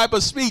same type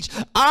of speech.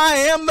 I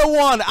am the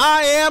one.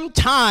 I am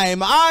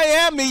time. I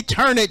am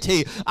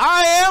eternity.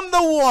 I am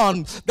the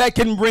one that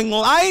can bring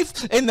life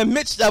in the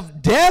midst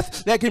of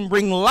death, that can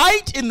bring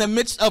light in the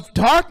midst of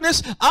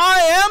darkness.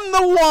 I am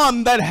the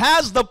one that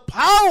has the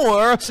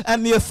power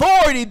and the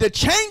authority to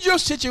change your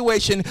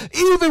situation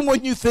even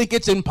when you think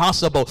it's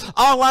impossible.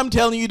 All I'm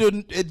telling you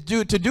to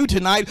do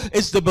tonight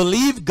is to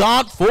believe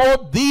God for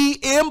the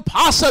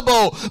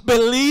impossible.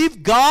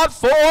 Believe God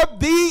for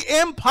the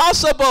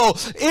impossible.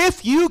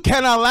 If you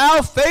can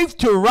allow faith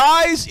to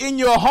rise in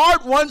your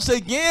heart once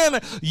again,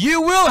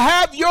 you will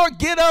have your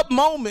get up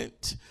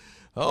moment.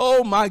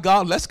 Oh my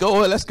God, let's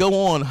go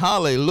on.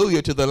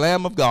 Hallelujah to the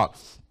Lamb of God.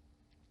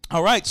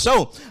 All right,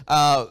 so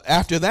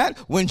after that,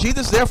 when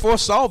Jesus therefore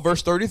saw,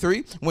 verse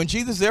 33, when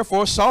Jesus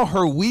therefore saw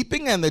her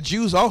weeping, and the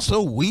Jews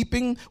also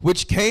weeping,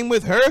 which came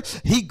with her,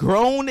 he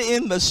groaned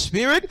in the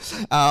spirit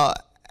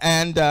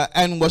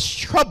and was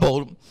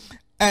troubled,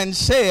 and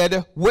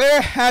said,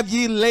 where have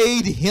ye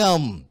laid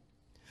him?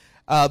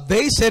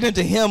 They said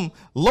unto him,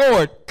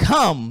 Lord,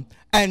 come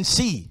and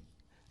see.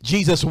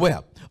 Jesus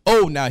wept.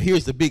 Oh, now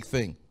here's the big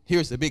thing.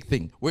 Here's the big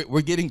thing.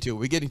 We're getting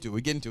to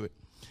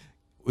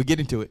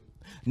it.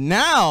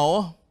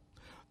 Now,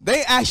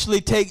 they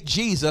actually take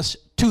Jesus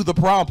to the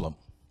problem.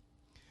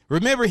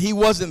 Remember, he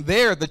wasn't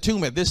there at the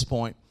tomb at this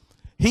point.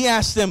 He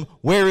asked them,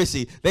 where is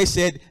he? They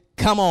said,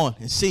 come on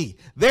and see.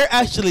 They're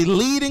actually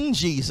leading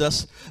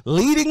Jesus,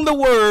 leading the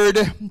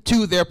word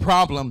to their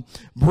problem,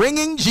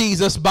 bringing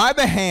Jesus by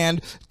the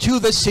hand to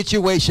the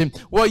situation.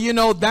 Well, you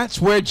know, that's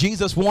where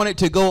Jesus wanted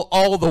to go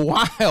all the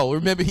while.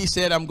 Remember, he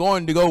said, I'm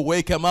going to go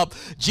wake him up.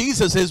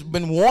 Jesus has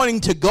been wanting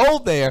to go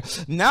there.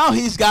 Now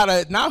he's got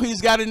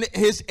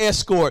his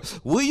escort.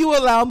 Will you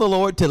allow the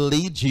Lord to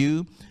lead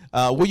you?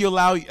 Will you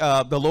allow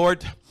the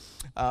Lord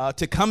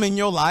to come in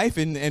your life,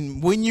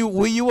 and will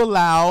you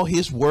allow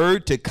his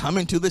word to come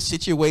into the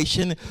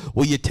situation?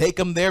 Will you take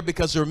him there?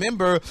 Because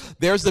remember,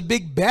 there's a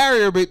big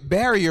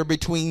barrier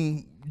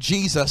between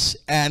Jesus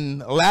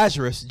and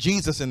Lazarus,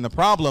 Jesus and the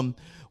problem.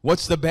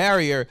 What's the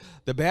barrier?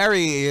 The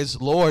barrier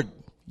is, Lord,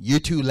 you're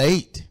too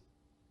late.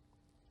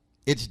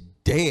 It's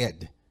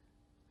dead.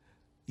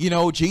 You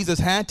know, Jesus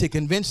had to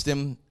convince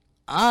them,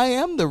 I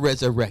am the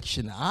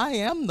resurrection. I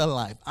am the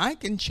life. I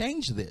can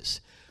change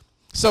this.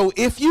 So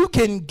if you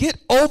can get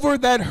over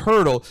that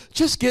hurdle,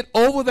 just get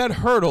over that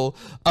hurdle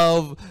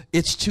of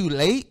it's too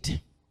late,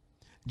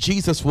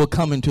 Jesus will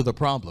come into the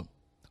problem.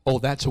 Oh,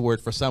 that's a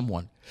word for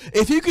someone.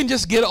 If you can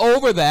just get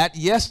over that,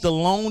 yes, the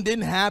loan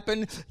didn't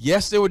happen.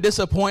 Yes, there were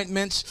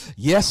disappointments.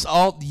 Yes,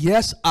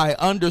 I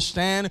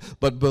understand.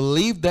 But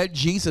believe that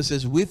Jesus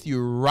is with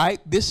you right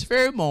this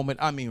very moment.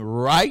 I mean,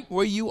 right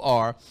where you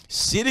are,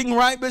 sitting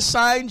right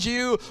beside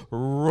you,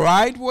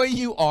 right where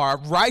you are,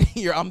 right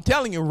here. I'm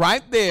telling you,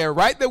 right there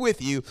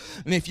with you.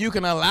 And if you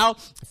can allow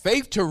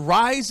faith to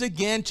rise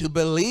again, to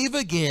believe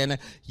again,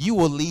 you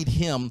will lead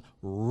him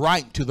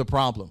right to the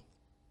problem.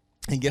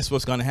 And guess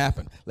what's going to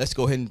happen? Let's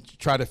go ahead and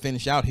try to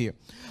finish out here.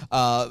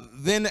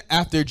 Then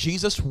after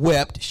Jesus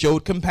wept,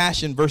 showed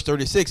compassion, verse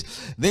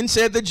 36, then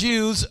said the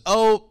Jews,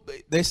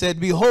 they said,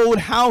 behold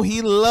how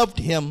he loved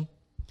him.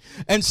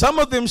 And some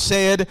of them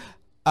said,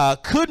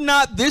 could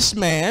not this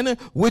man,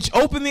 which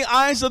opened the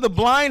eyes of the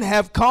blind,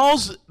 have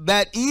caused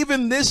that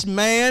even this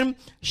man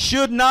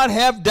should not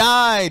have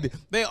died?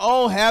 They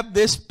all have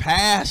this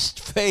past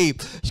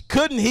faith.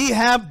 Couldn't he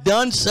have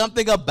done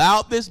something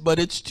about this? But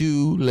it's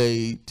too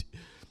late.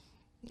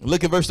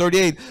 Look at verse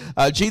 38.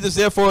 Jesus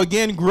therefore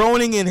again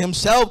groaning in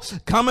himself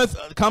cometh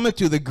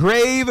to the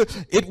grave.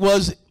 It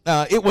was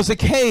a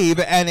cave,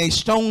 and a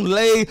stone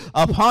lay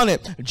upon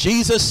it.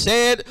 Jesus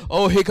said,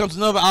 oh, here comes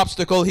another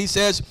obstacle. He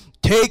says,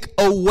 take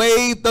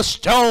away the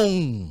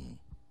stone.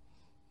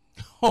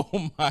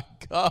 Oh my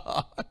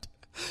God.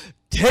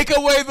 Take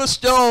away the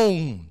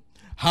stone.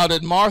 How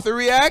did Martha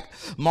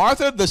react?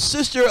 Martha, the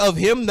sister of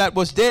him that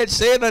was dead,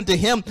 said unto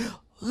him,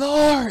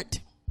 Lord,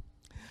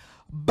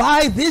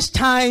 by this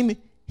time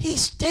he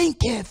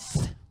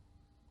stinketh.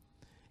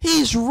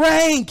 He's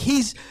rank.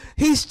 He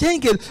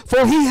stinketh,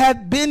 for he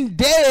had been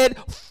dead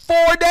 4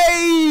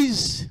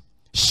 days.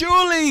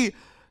 Surely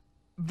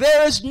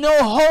there is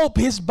no hope.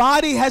 His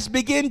body has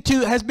begun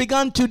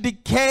to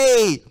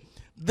decay.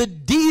 The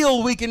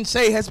deal, we can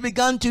say, has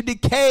begun to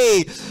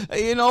decay.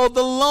 You know,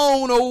 the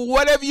loan or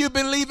whatever you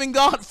believe in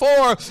God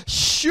for.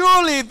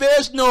 Surely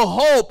there's no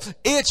hope.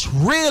 It's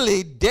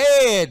really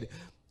dead.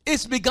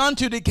 It's begun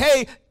to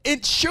decay.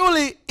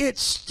 Surely it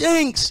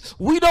stinks.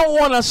 We don't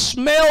want to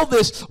smell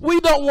this. We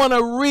don't want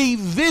to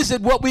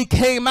revisit what we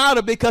came out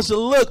of, because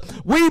look,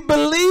 we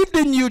believed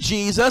in you,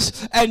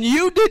 Jesus, and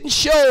you didn't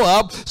show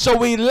up, so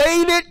we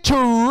laid it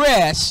to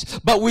rest,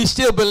 but we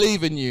still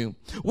believe in you.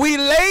 We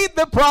laid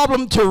the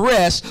problem to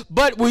rest,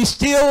 but we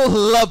still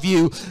love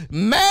you.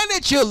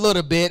 Manage a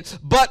little bit,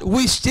 but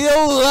we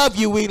still love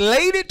you. We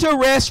laid it to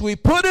rest. We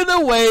put it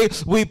away.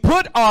 We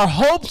put our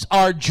hopes,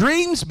 our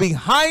dreams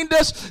behind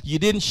us. You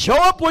didn't show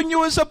up when you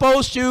were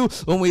supposed to,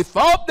 when we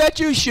thought that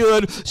you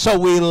should, so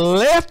we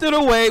left it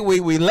away.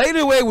 We laid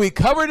it away. We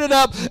covered it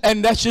up,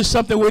 and that's just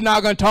something we're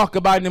not going to talk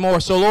about anymore.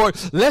 So, Lord,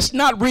 let's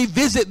not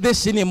revisit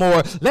this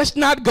anymore. Let's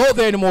not go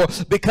there anymore,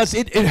 because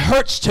it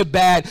hurts too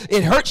bad.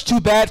 It hurts too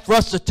bad for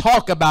us to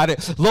talk about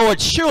it.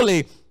 Lord,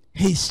 surely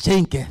he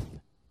stinketh.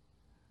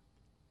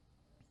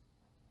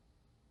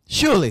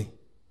 Surely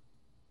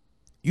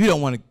you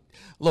don't want to.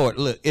 Lord,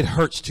 look, it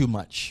hurts too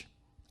much.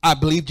 I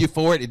believed you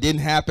for it. It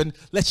didn't happen.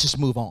 Let's just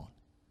move on.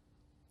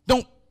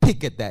 Don't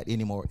pick at that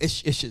anymore.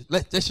 Let's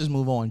just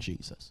move on,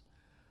 Jesus.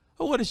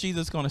 Well, what is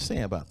Jesus going to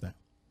say about that?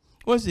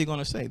 What is he going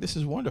to say? This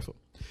is wonderful.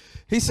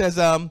 He says,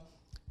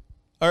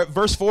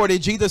 verse 40,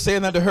 Jesus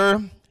said unto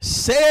her,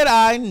 said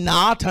I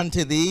not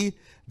unto thee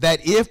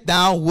that if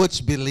thou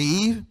wouldst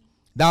believe,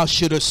 thou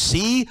shouldest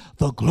see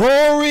the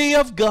glory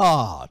of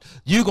God?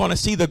 You're going to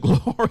see the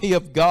glory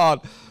of God.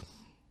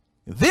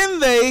 Then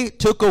they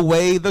took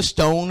away the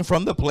stone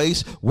from the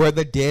place where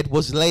the dead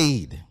was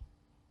laid.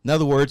 In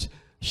other words,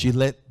 she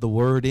let the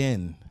word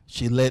in.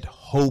 She let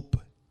hope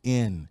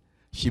in.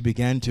 She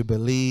began to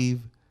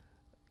believe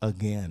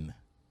again.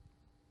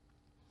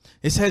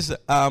 It says,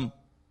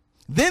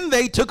 then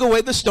they took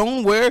away the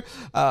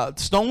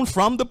stone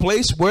from the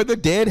place where the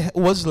dead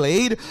was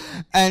laid.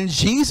 And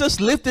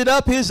Jesus lifted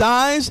up his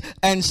eyes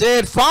and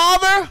said,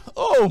 Father,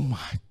 oh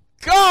my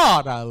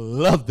God, I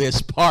love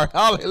this part.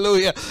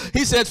 Hallelujah.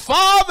 He said,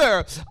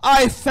 Father,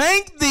 I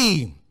thank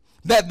thee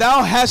that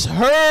thou hast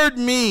heard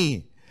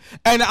me.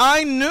 And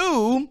I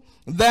knew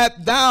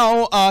that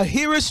thou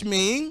hearest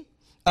me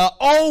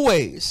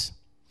always.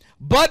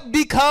 But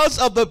because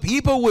of the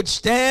people which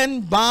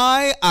stand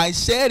by, I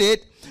said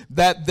it,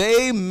 that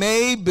they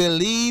may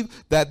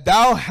believe that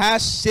thou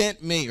hast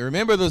sent me.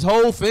 Remember, this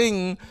whole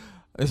thing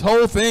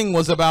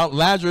was about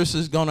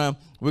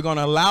we're going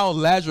to allow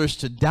Lazarus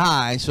to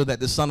die so that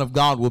the Son of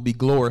God will be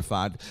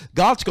glorified.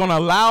 God's going to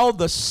allow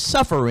the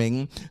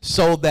suffering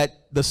so that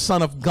the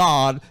Son of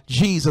God,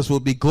 Jesus, will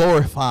be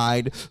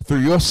glorified through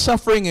your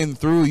suffering and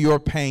through your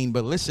pain.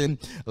 But listen,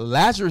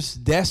 Lazarus'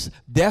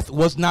 death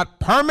was not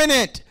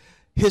permanent.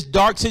 His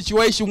dark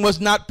situation was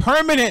not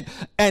permanent,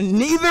 and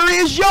neither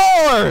is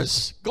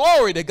yours.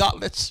 Glory to God.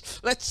 Let's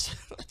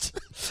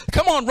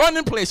come on, run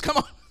in place. Come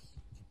on.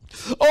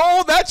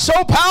 Oh, that's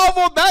so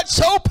powerful. That's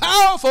so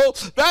powerful.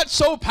 That's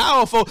so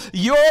powerful.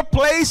 Your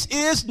place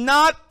is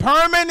not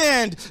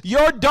permanent.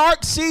 Your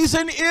dark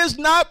season is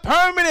not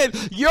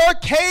permanent. Your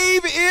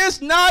cave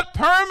is not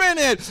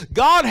permanent.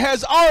 God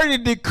has already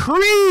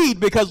decreed,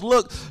 because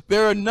look,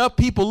 there are enough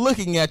people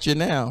looking at you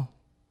now.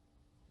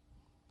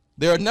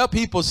 There are enough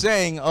people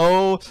saying,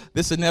 oh,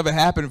 this will never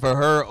happen for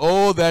her.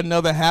 Oh, that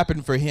never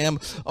happened for him.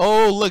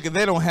 Oh, look,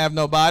 they don't have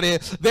nobody.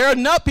 There are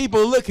enough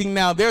people looking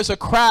now. There's a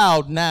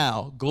crowd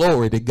now.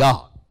 Glory to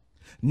God.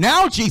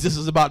 Now Jesus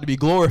is about to be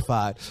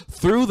glorified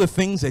through the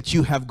things that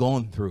you have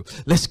gone through.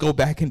 Let's go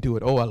back and do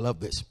it. Oh, I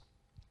love this.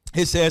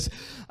 It says,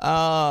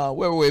 where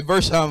were we?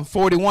 Verse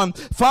 41.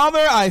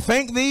 Father, I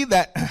thank thee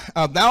that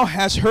thou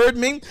hast heard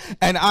me,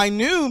 and I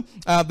knew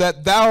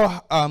that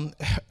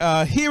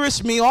thou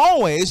hearest me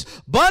always,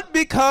 but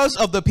because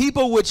of the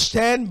people which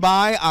stand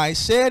by, I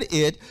said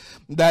it,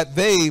 that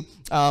they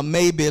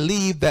may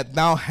believe that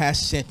thou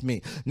hast sent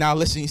me. Now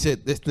listen, he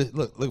said,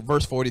 look,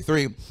 verse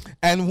 43.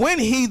 And when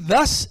he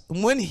thus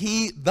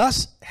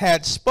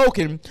had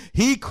spoken,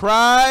 he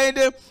cried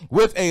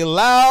with a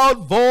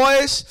loud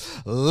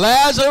voice,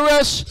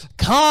 Lazarus,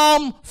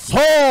 come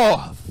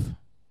forth.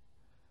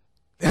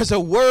 There's a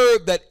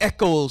word that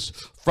echoes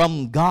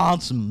from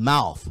God's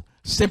mouth,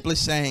 simply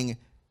saying,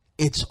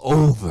 it's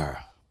over.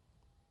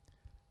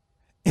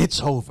 It's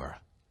over.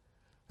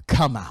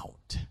 Come out.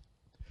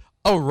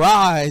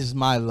 Arise,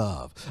 my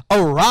love.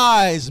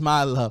 Arise,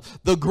 my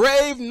love. The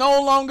grave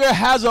no longer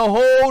has a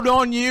hold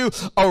on you.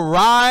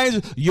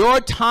 Arise. Your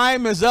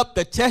time is up.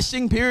 The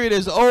testing period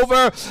is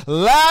over.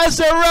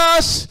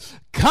 Lazarus,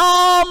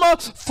 come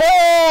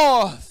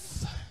forth.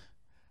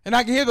 And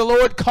I can hear the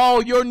Lord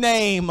call your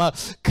name.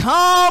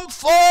 Come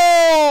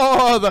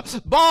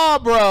forth.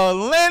 Barbara,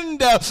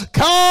 Linda,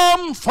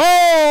 come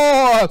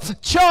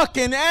forth. Chuck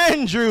and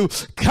Andrew,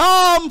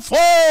 come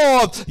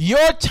forth.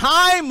 Your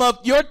time of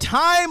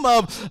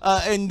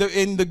in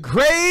the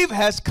grave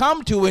has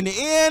come to an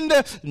end.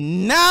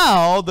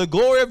 Now the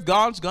glory of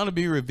God's going to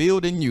be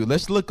revealed in you.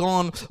 Let's look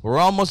on. We're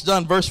almost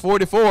done. Verse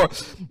 44.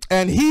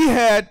 And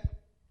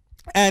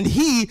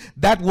he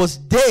that was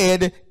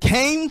dead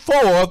came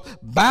forth,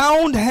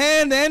 bound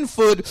hand and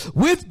foot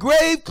with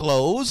grave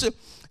clothes.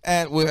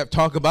 And we'll have to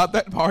talk about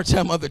that part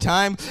some other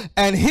time.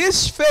 And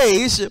his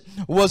face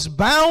was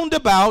bound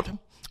about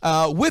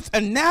with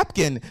a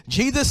napkin.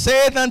 Jesus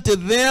said unto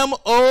them,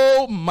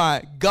 oh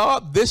my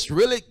God, this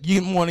really,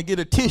 you want to get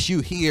a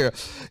tissue here.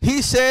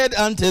 He said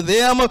unto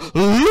them,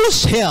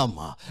 loose him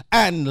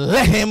and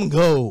let him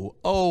go.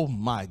 Oh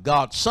my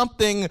God,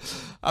 something,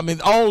 I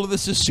mean, all of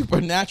this is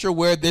supernatural,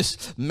 where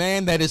this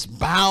man that is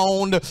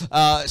bound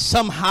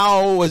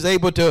somehow was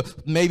able to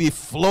maybe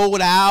float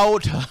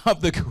out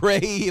of the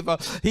grave,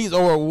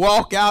 or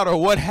walk out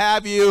or what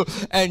have you.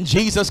 And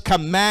Jesus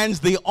commands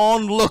the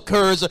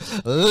onlookers,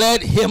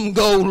 let him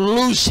go,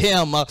 loose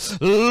him,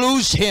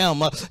 loose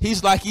him.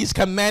 He's like he's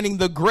commanding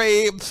the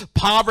grave,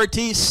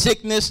 poverty,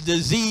 sickness,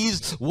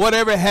 disease,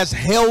 whatever has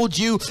held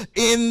you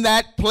in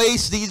that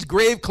place, these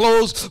grave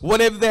clothes,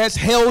 whatever has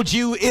held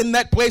you in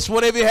that place,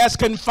 whatever has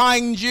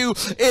confined you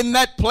in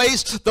that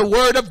place. The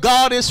word of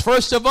God is,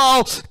 first of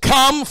all,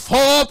 come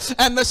forth,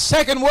 and the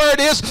second word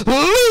is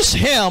loose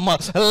him,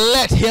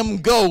 let him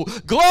go.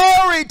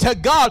 Glory to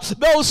God.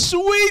 Those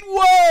sweet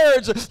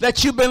words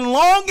that you've been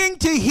longing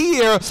to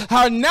hear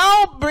are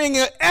now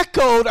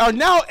echoed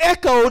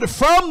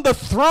from the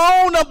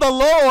throne of the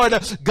Lord.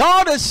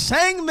 God is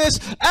saying this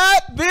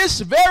at this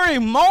very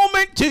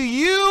moment to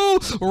you,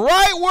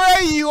 right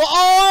where you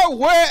are,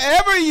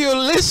 wherever you're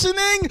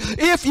listening.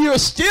 If you're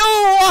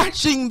still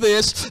watching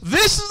this,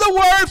 this is the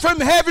word from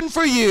heaven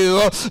for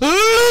you.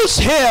 Loose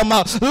him,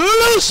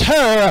 loose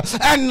her,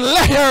 and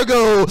let her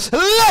go.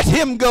 Let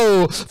him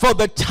go, for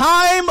the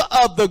time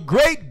of the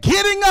great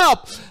getting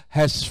up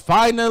has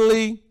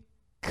finally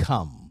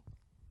come.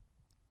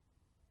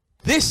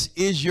 This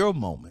is your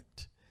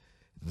moment.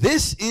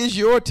 This is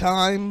your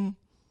time.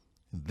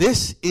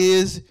 This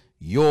is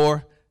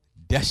your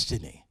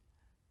destiny.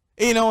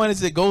 You know, and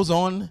as it goes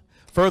on,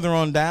 further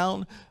on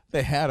down,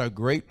 they had a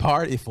great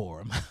party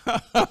for him.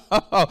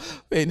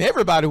 And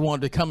everybody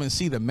wanted to come and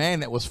see the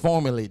man that was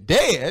formerly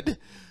dead.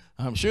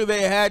 I'm sure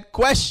they had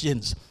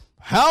questions.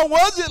 How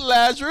was it,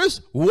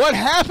 Lazarus? What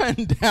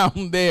happened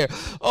down there?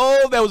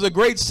 Oh, there was a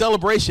great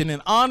celebration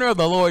in honor of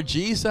the Lord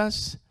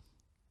Jesus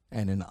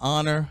and in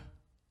honor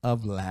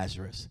of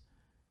Lazarus.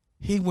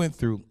 He went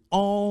through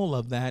all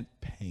of that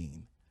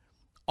pain,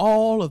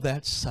 all of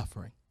that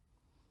suffering.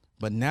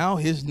 But now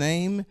his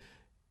name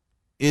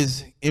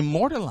is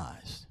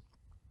immortalized.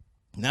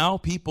 Now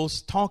people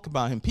talk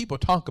about him. People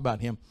talk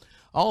about him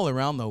all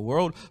around the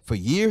world for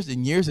years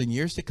and years and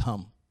years to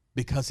come,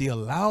 because he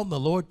allowed the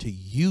Lord to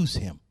use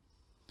him.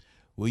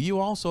 Will you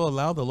also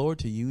allow the Lord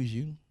to use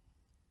you?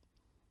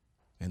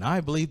 And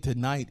I believe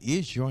tonight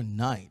is your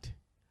night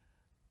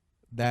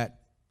that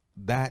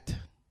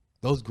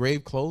those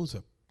grave clothes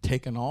are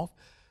taken off,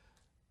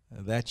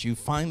 that you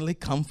finally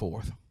come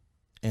forth,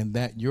 and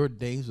that your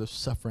days of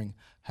suffering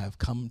have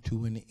come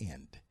to an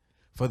end.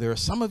 For there are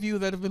some of you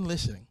that have been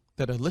listening,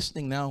 that are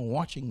listening now,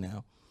 watching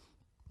now.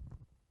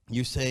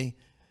 You say,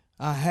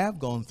 I have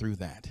gone through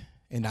that,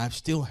 and I've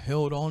still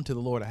held on to the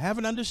Lord. I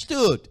haven't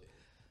understood,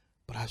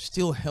 but I've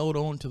still held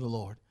on to the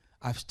Lord.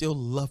 I've still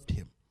loved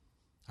him.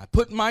 I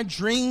put my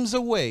dreams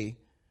away,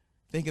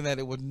 thinking that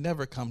it would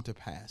never come to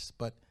pass,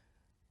 but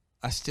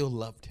I still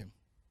loved him.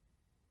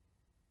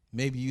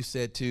 Maybe you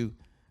said to,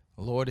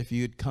 Lord, if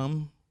you had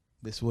come,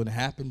 this wouldn't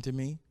happen to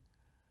me,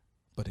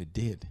 but it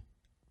did.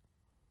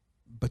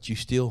 But you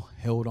still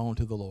held on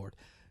to the Lord.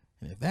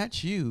 And if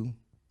that's you,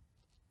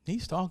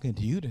 he's talking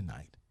to you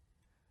tonight.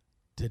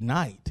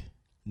 Tonight,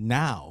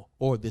 now,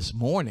 or this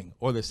morning,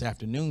 or this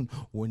afternoon,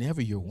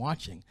 whenever you're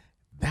watching,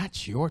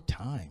 that's your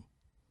time.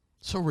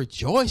 So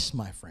rejoice,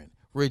 my friend.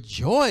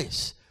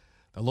 Rejoice.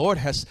 The Lord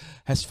has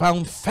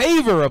found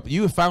favor of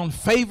you, found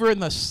favor in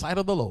the sight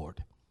of the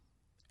Lord.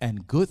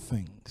 And good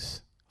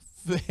things,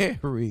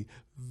 very,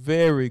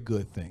 very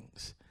good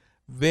things,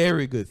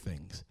 very good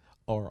things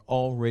are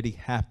already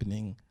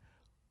happening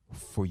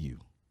for you.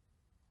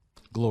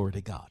 Glory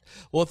to God.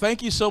 Well,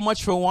 thank you so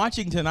much for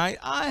watching tonight.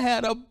 I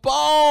had a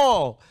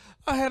ball.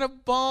 I had a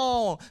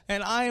ball,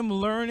 and I am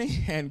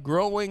learning and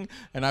growing,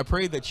 and I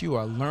pray that you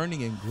are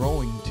learning and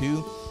growing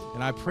too.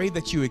 And I pray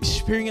that you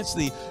experience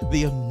the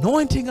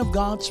anointing of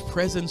God's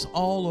presence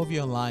all over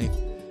your life.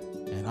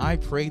 And I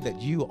pray that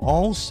you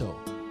also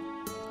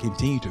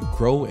continue to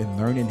grow and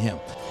learn in him.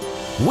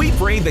 We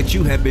pray that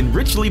you have been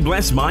richly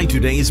blessed by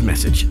today's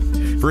message.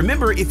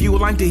 Remember, if you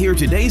would like to hear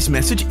today's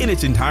message in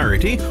its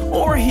entirety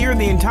or hear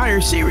the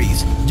entire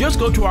series, just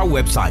go to our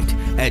website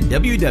at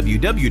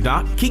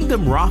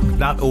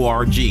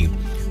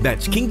www.kingdomrock.org.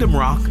 That's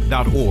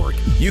kingdomrock.org.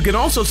 You can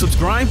also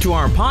subscribe to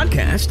our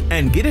podcast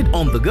and get it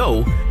on the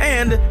go.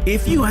 And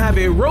if you have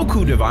a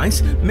Roku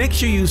device, make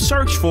sure you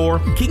search for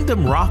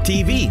Kingdom Rock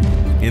TV.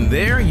 In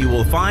there, you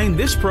will find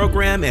this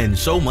program and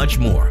so much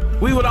more.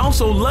 We would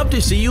also love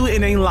to see you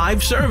in a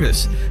live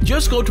service.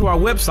 Just go to our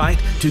website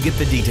to get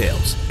the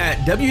details at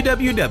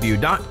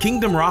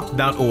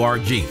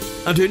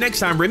www.kingdomrock.org. Until next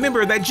time,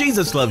 remember that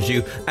Jesus loves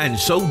you, and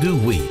so do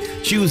we.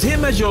 Choose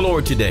Him as your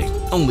Lord today.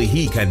 Only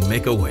He can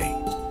make a way.